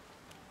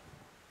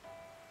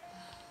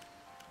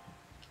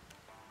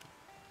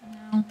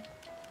 No,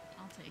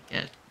 I'll take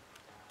it.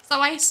 So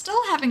I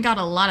still haven't got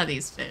a lot of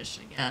these fish,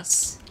 I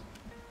guess.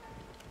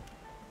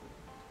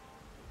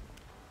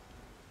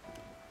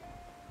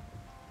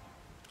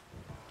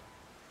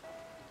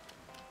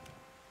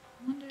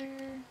 Wonder...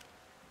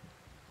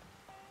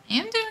 I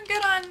am doing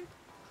good on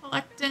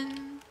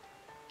collecting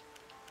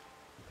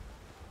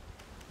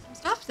some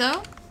stuff,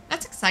 though.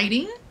 That's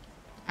exciting.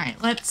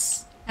 Alright,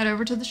 let's head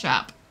over to the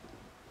shop.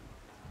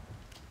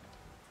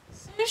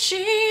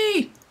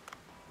 Sushi!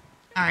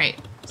 Alright,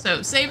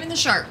 so saving the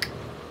shark.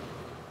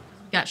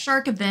 We got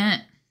shark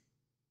event.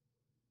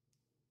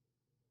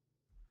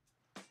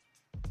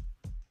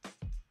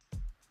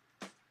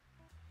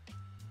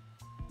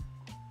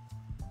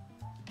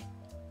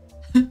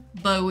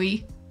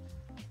 Bowie.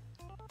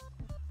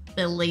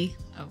 Billy.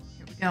 Oh,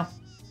 here we go.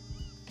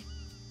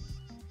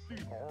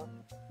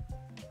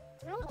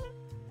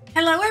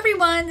 Hello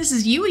everyone, this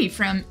is Yui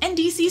from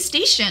NDC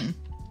Station.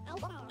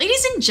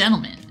 Ladies and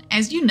gentlemen,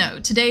 as you know,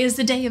 today is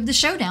the day of the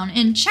showdown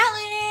in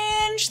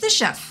Challenge the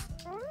Chef.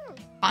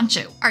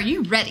 Bancho, are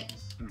you ready?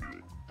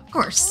 Of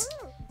course.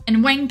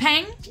 And Wang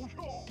Pang?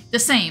 The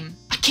same.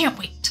 I can't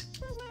wait.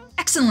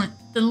 Excellent.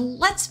 Then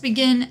let's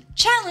begin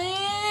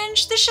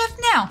Challenge the Chef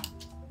now.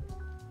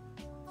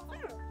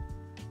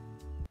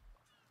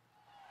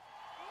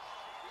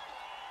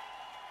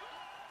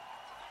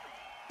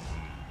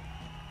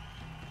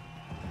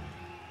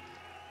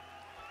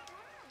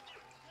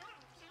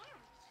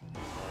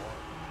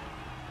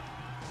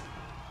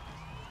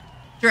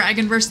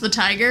 Dragon versus the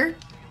tiger?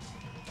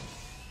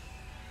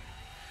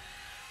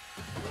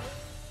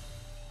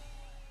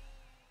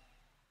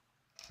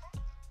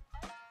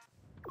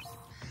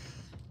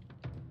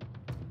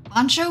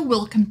 Bancho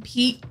will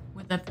compete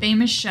with a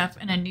famous chef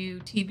in a new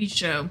TV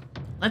show.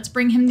 Let's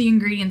bring him the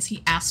ingredients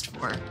he asked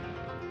for.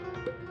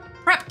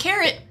 Prep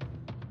carrot!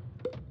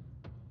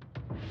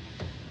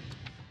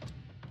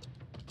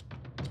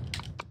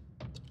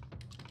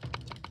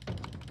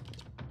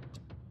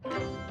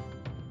 Okay.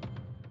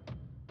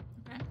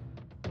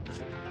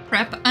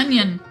 Prep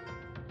onion.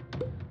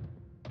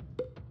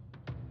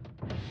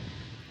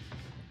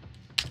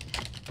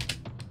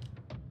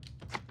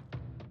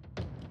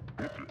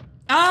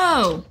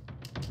 Oh!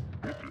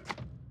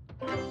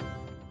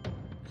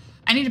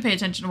 I need to pay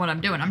attention to what I'm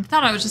doing. I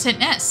thought I was just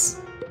hitting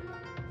S.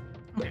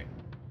 Okay.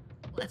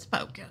 Let's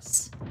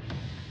focus.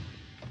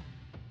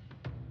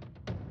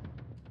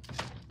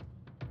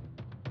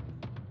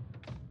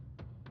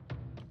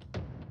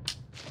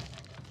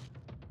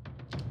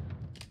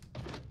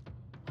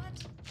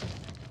 What?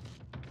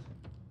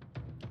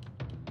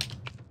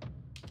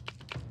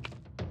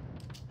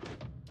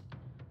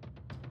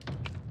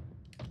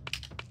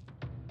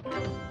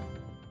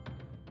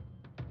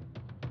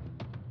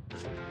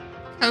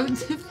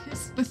 Codes of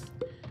this was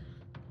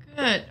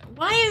good.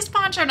 Why is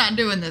Poncho not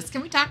doing this?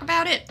 Can we talk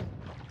about it?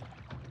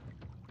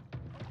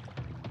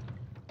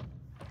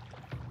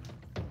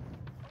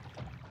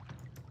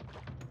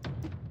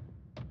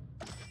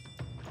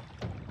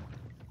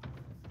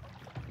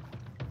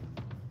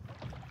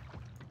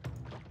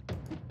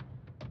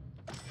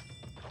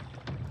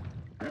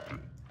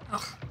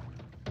 Ugh.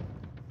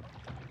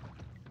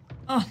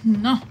 Oh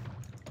no.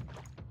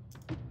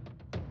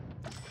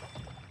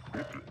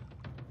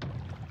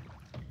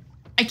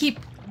 I keep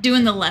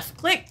doing the left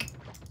click.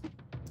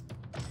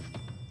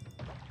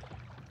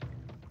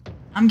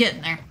 I'm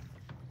getting there.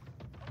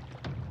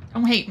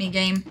 Don't hate me,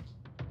 game.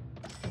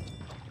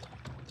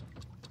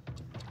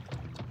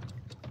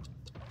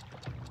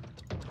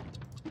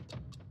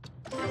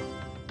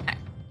 Okay.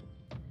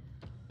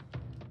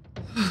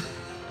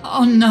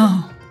 Oh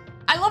no.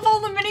 I love all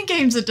the mini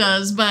games it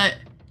does, but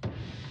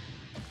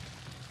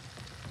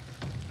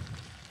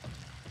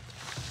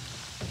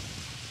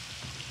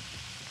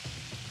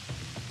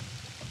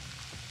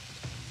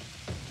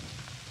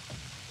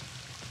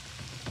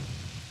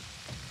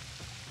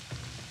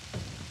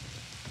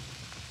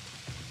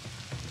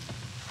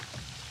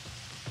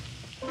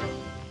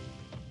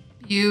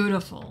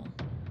beautiful.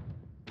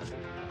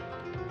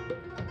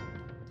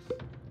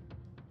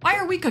 Why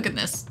are we cooking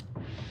this?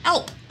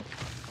 Help!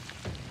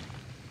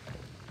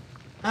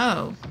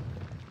 Oh.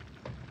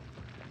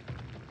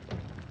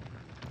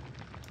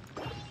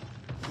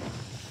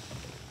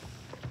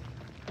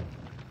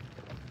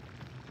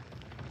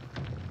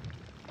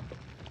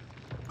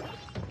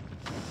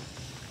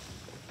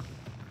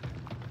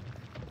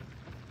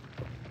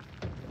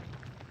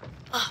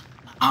 Ugh,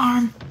 my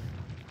arm.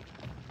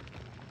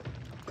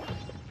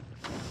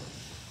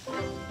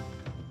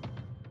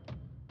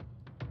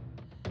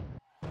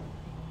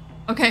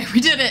 Okay, we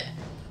did it.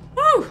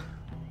 Woo!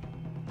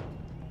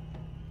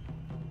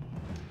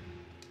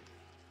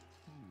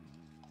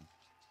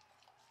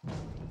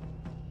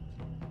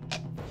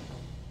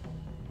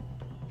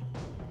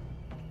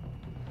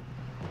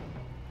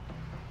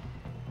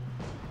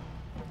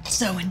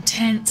 So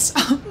intense.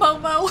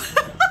 Momo.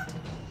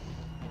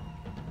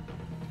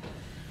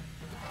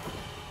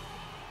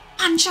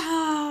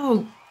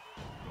 Pancho!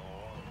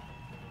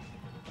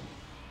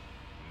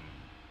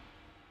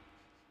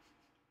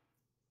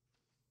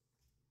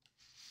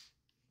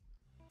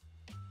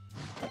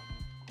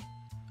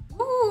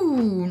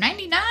 Ooh,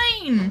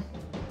 99!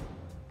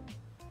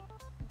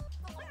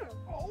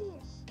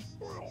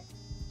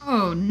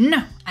 Oh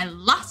no, I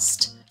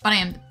lost! But I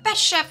am the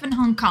best chef in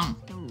Hong Kong.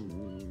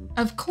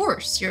 Of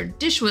course, your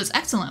dish was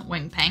excellent,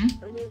 Wing Pang.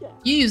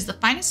 You used the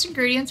finest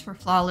ingredients for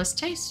flawless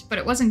taste, but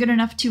it wasn't good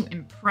enough to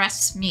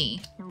impress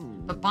me.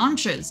 But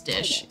Bancho's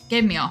dish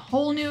gave me a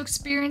whole new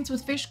experience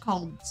with fish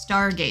called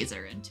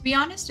Stargazer, and to be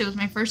honest, it was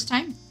my first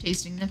time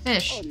tasting the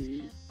fish.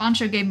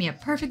 Bancho gave me a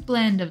perfect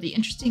blend of the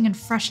interesting and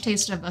fresh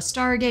taste of a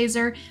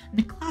Stargazer and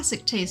the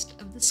classic taste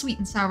of the sweet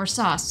and sour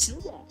sauce.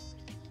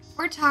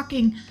 We're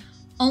talking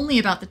only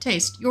about the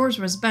taste. Yours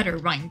was better,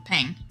 Wang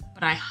Pang.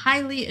 but I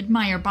highly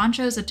admire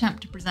Bancho's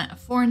attempt to present a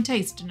foreign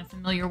taste in a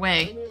familiar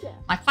way.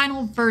 My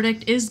final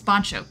verdict is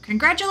Bancho.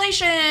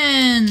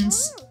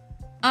 Congratulations!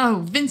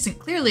 Oh, Vincent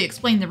clearly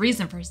explained the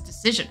reason for his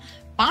decision.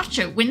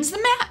 Bancho wins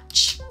the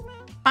match!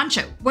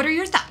 Bancho, what are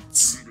your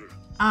thoughts?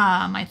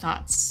 My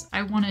thoughts.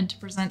 I wanted to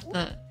present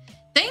the...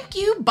 Thank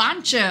you,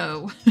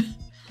 Bancho!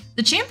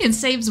 The champion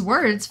saves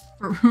words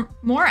for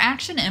more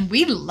action, and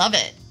we love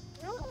it.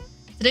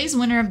 Today's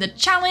winner of the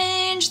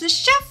challenge, the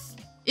chef,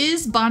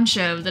 is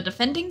Bancho, the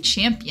defending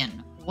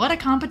champion. What a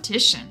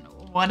competition.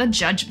 What a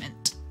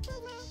judgment.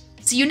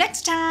 See you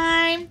next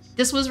time.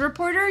 This was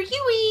reporter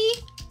Yui.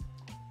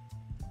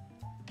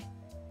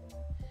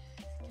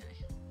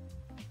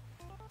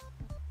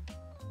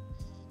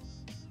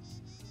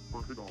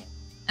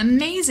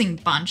 Amazing,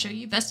 Bancho.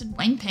 You bested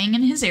Wang Peng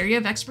in his area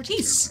of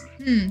expertise.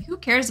 Who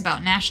cares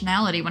about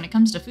nationality when it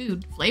comes to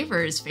food?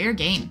 Flavor is fair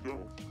game.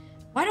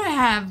 Why do I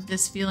have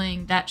this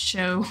feeling that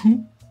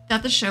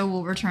the show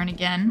will return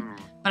again?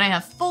 But I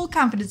have full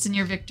confidence in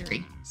your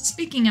victory.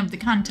 Speaking of the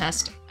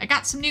contest, I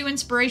got some new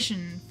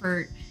inspiration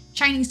for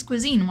Chinese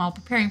cuisine while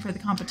preparing for the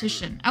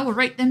competition. I will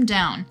write them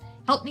down.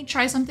 Help me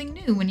try something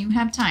new when you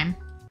have time.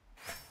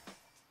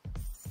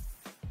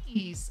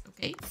 Please,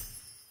 okay.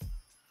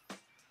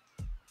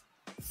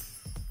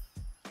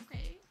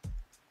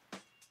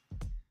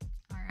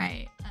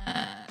 Alright,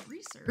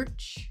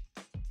 research.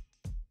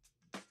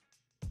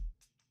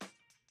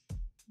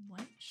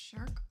 White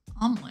shark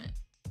omelet.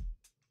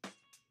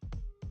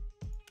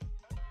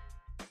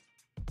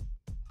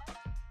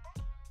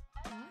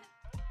 What?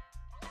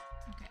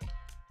 Okay,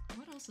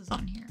 what else is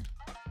on here?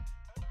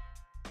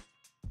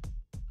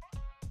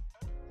 I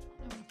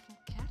don't know what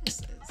a caddis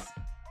is.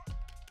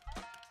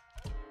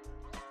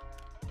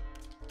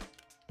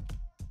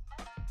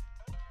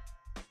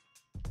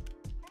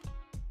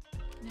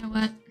 You know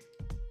what?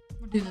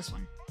 We'll do this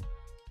one.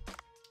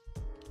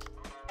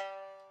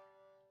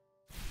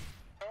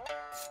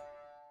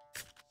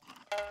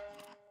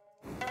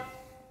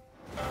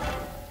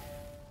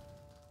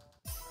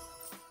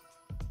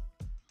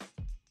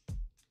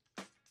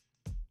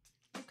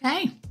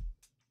 Okay.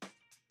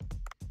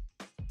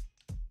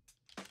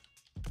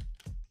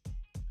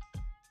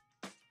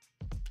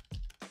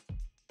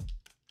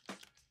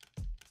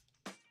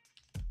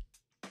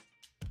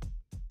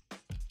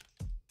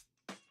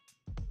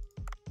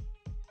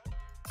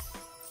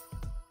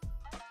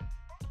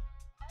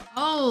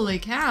 Holy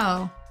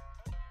cow.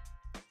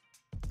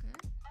 Okay.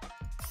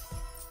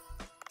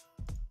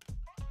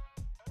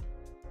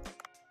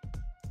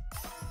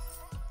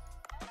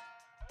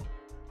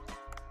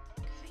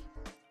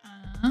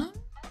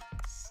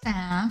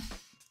 Staff.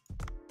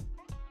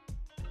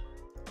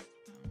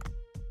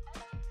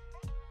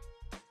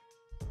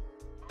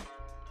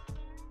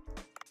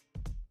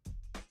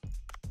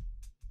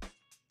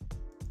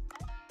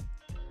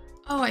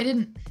 Oh, I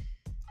didn't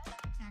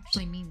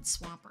actually mean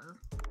swapper.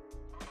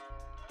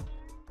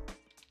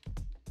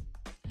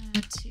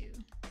 Two.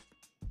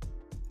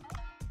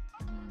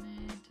 I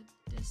wanted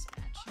to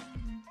dispatch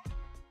him.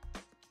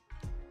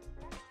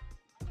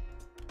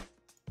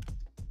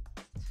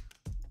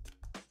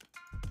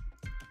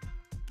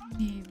 I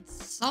need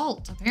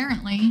salt,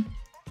 apparently.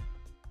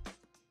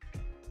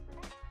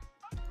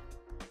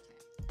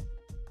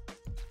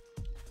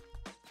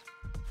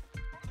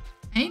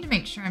 I need to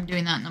make sure I'm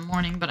doing that in the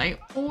morning, but I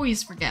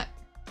always forget.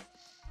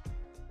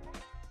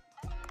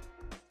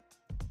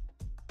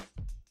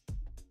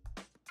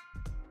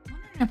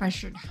 If I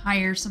should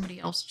hire somebody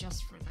else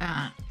just for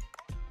that.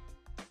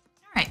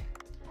 All right,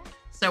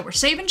 so we're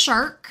saving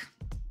shark.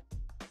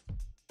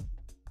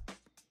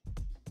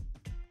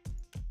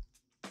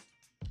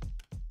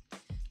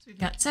 So we've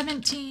got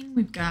 17,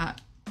 we've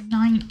got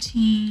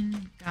 19,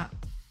 we've got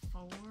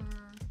 4,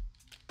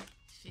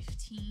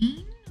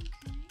 15,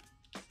 okay.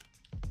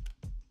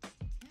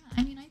 Yeah,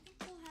 I mean, I think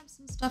we'll have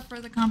some stuff for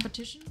the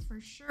competition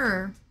for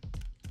sure.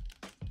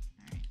 All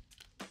right,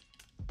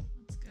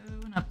 let's go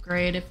and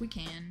upgrade if we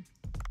can.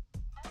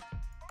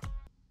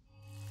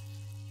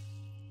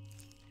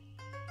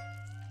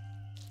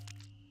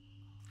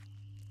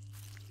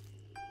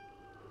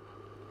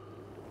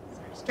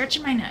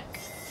 Stretching my neck.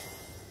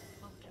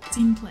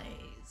 Scene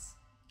plays.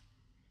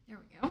 There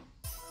we go.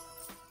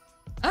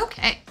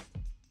 Okay.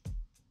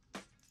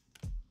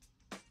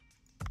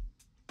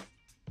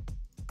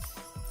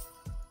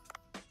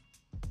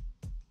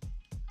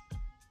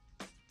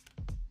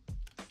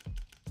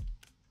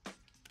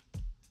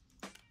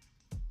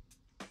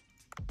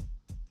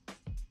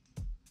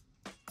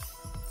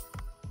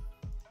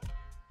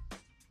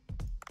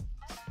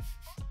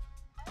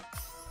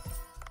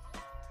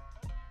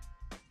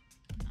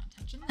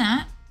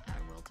 That. I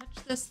will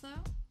touch this though.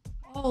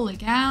 Holy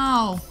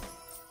cow.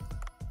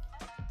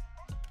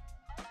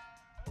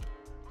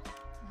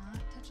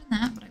 Not touching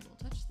that, but I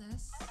will touch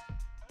this.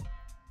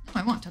 No,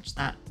 I won't touch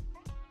that.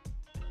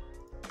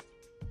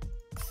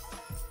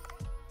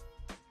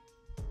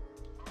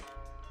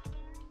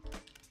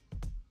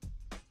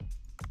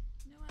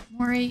 You know what?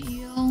 More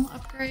eel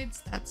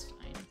upgrades? That's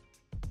fine.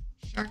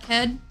 Shark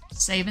head,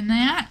 saving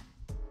that.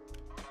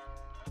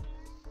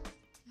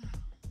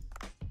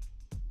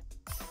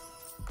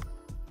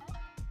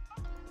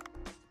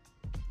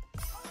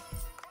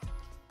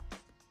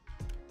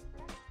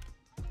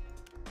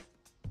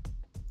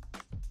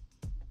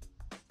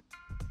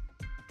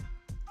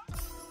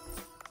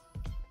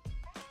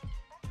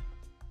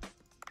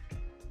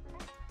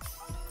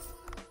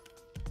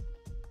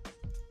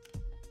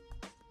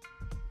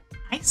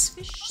 ice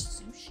fish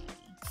sushi.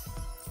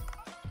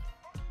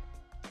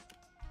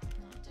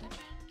 Not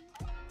touching.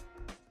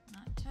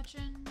 Not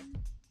touching.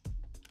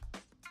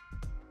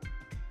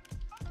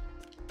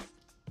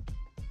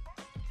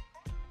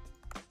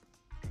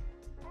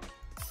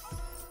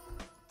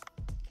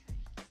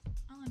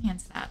 I'll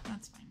enhance that.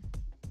 That's fine.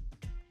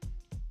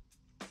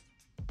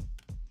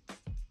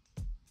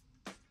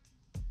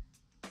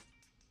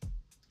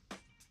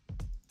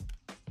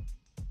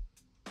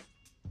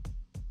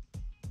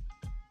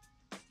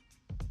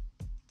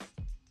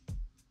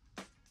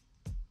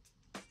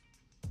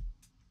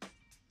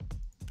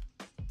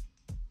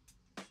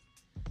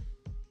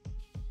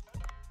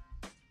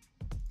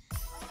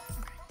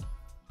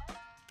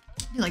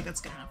 I feel like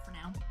that's good enough for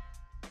now.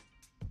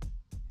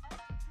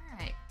 All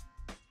right.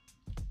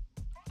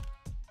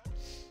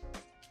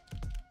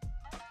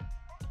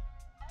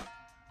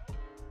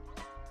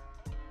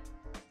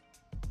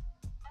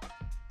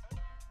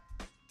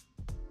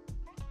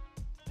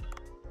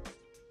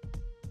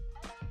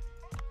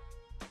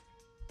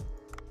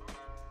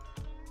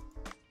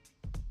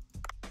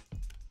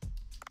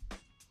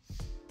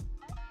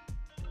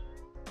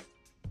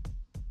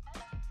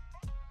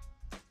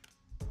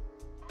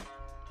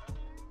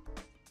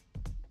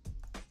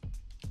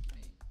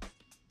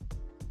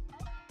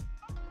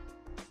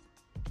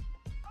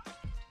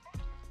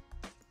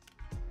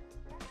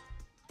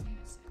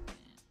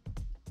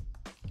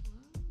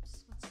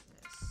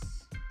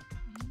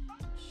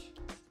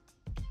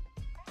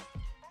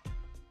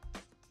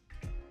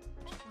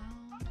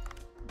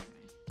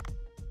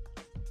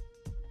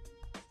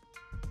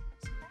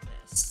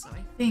 So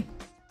I think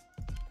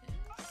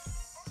this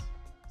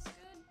is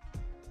good.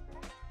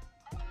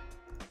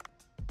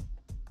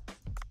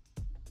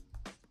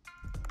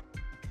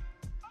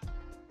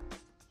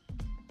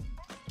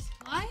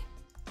 Supply.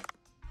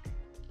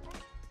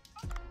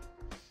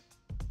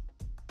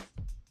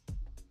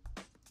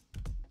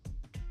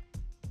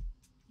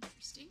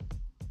 Interesting.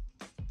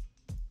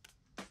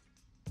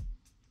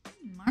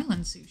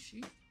 Marlin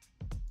sushi.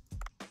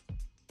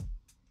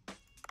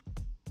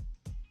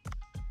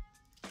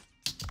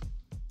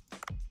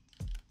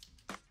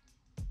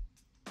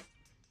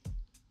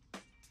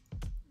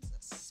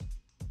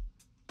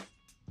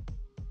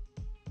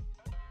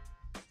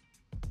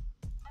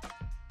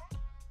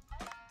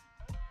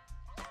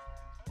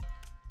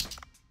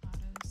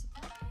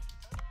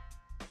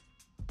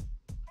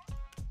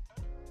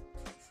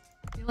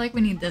 I feel like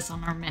we need this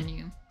on our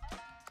menu.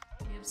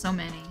 We have so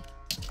many.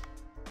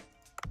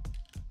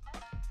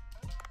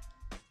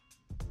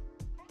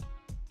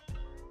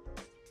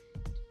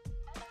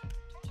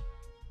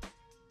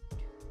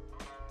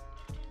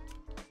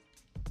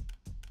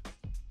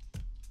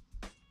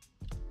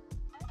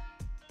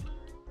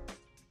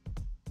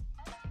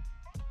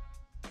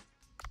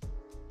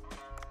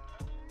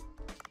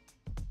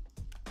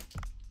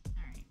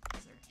 Alright,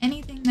 is there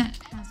anything that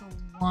has a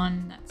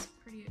 1 that's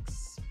pretty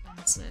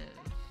expensive?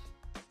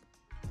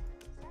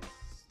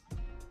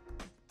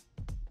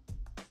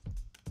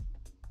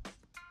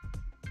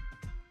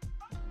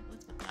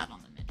 Let's put that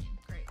on the menu.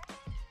 Great.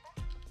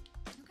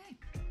 Okay.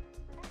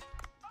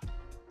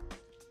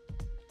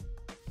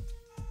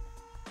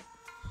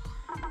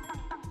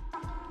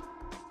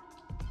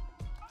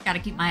 Gotta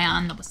keep my eye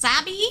on the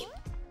wasabi.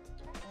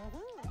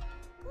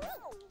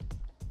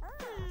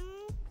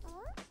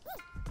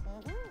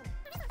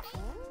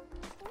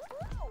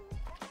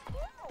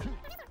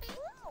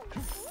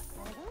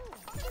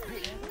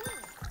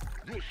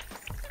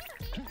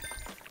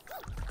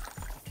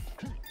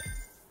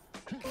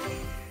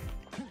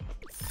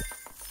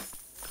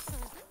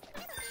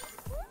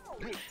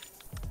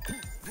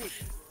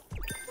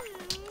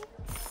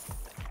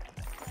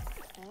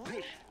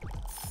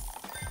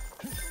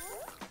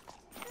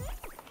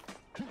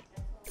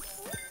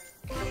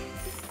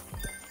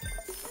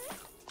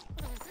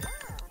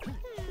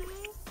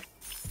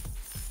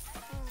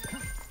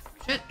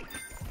 Shit.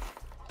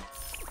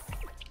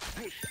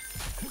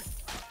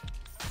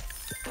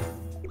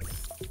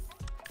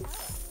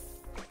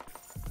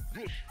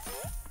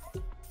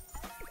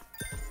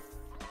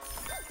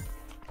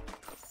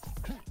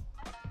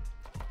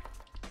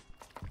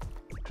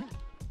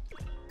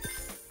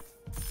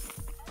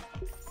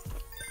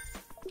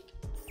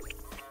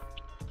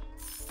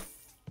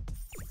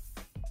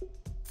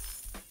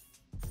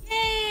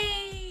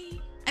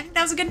 Yay! I think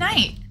that was a good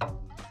night. Come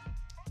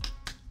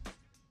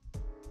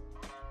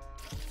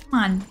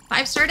on,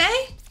 5-star day?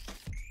 I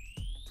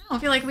don't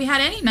feel like we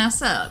had any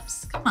mess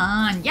ups. Come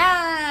on,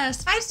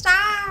 yes, 5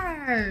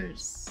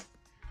 stars.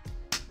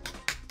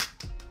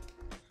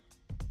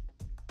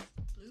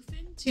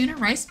 Bluefin tuna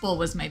rice bowl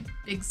was my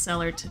big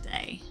seller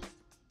today.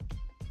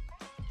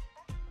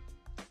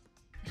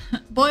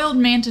 Boiled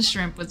mantis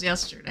shrimp was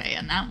yesterday,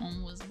 and that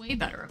one was way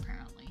better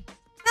apparently.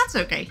 That's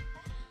okay.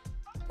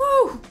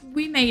 Woo,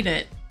 we made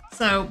it.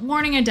 So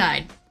morning I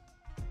died,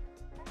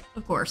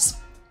 of course.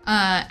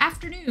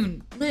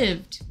 Afternoon,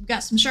 lived, we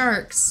got some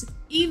sharks.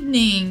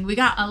 Evening, we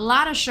got a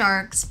lot of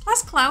sharks,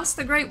 plus Klaus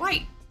the great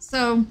white.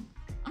 So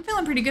I'm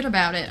feeling pretty good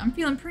about it. I'm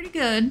feeling pretty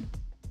good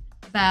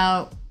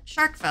about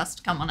Shark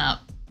Fest coming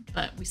up,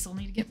 but we still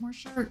need to get more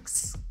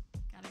sharks.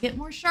 Gotta get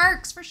more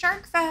sharks for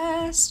Shark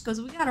Fest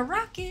because we gotta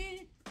rock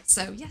it.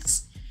 So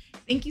yes,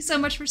 thank you so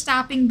much for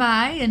stopping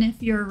by, and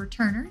if you're a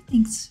returner,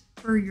 thanks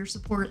for your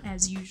support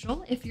as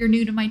usual. If you're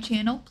new to my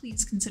channel,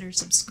 please consider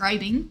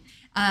subscribing,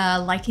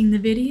 liking the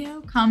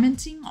video,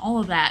 commenting, all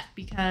of that,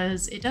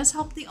 because it does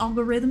help the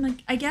algorithm,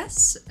 I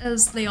guess,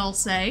 as they all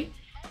say.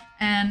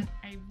 And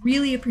I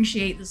really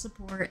appreciate the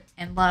support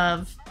and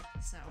love.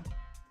 So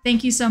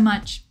thank you so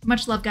much.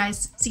 Much love,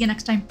 guys. See you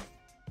next time.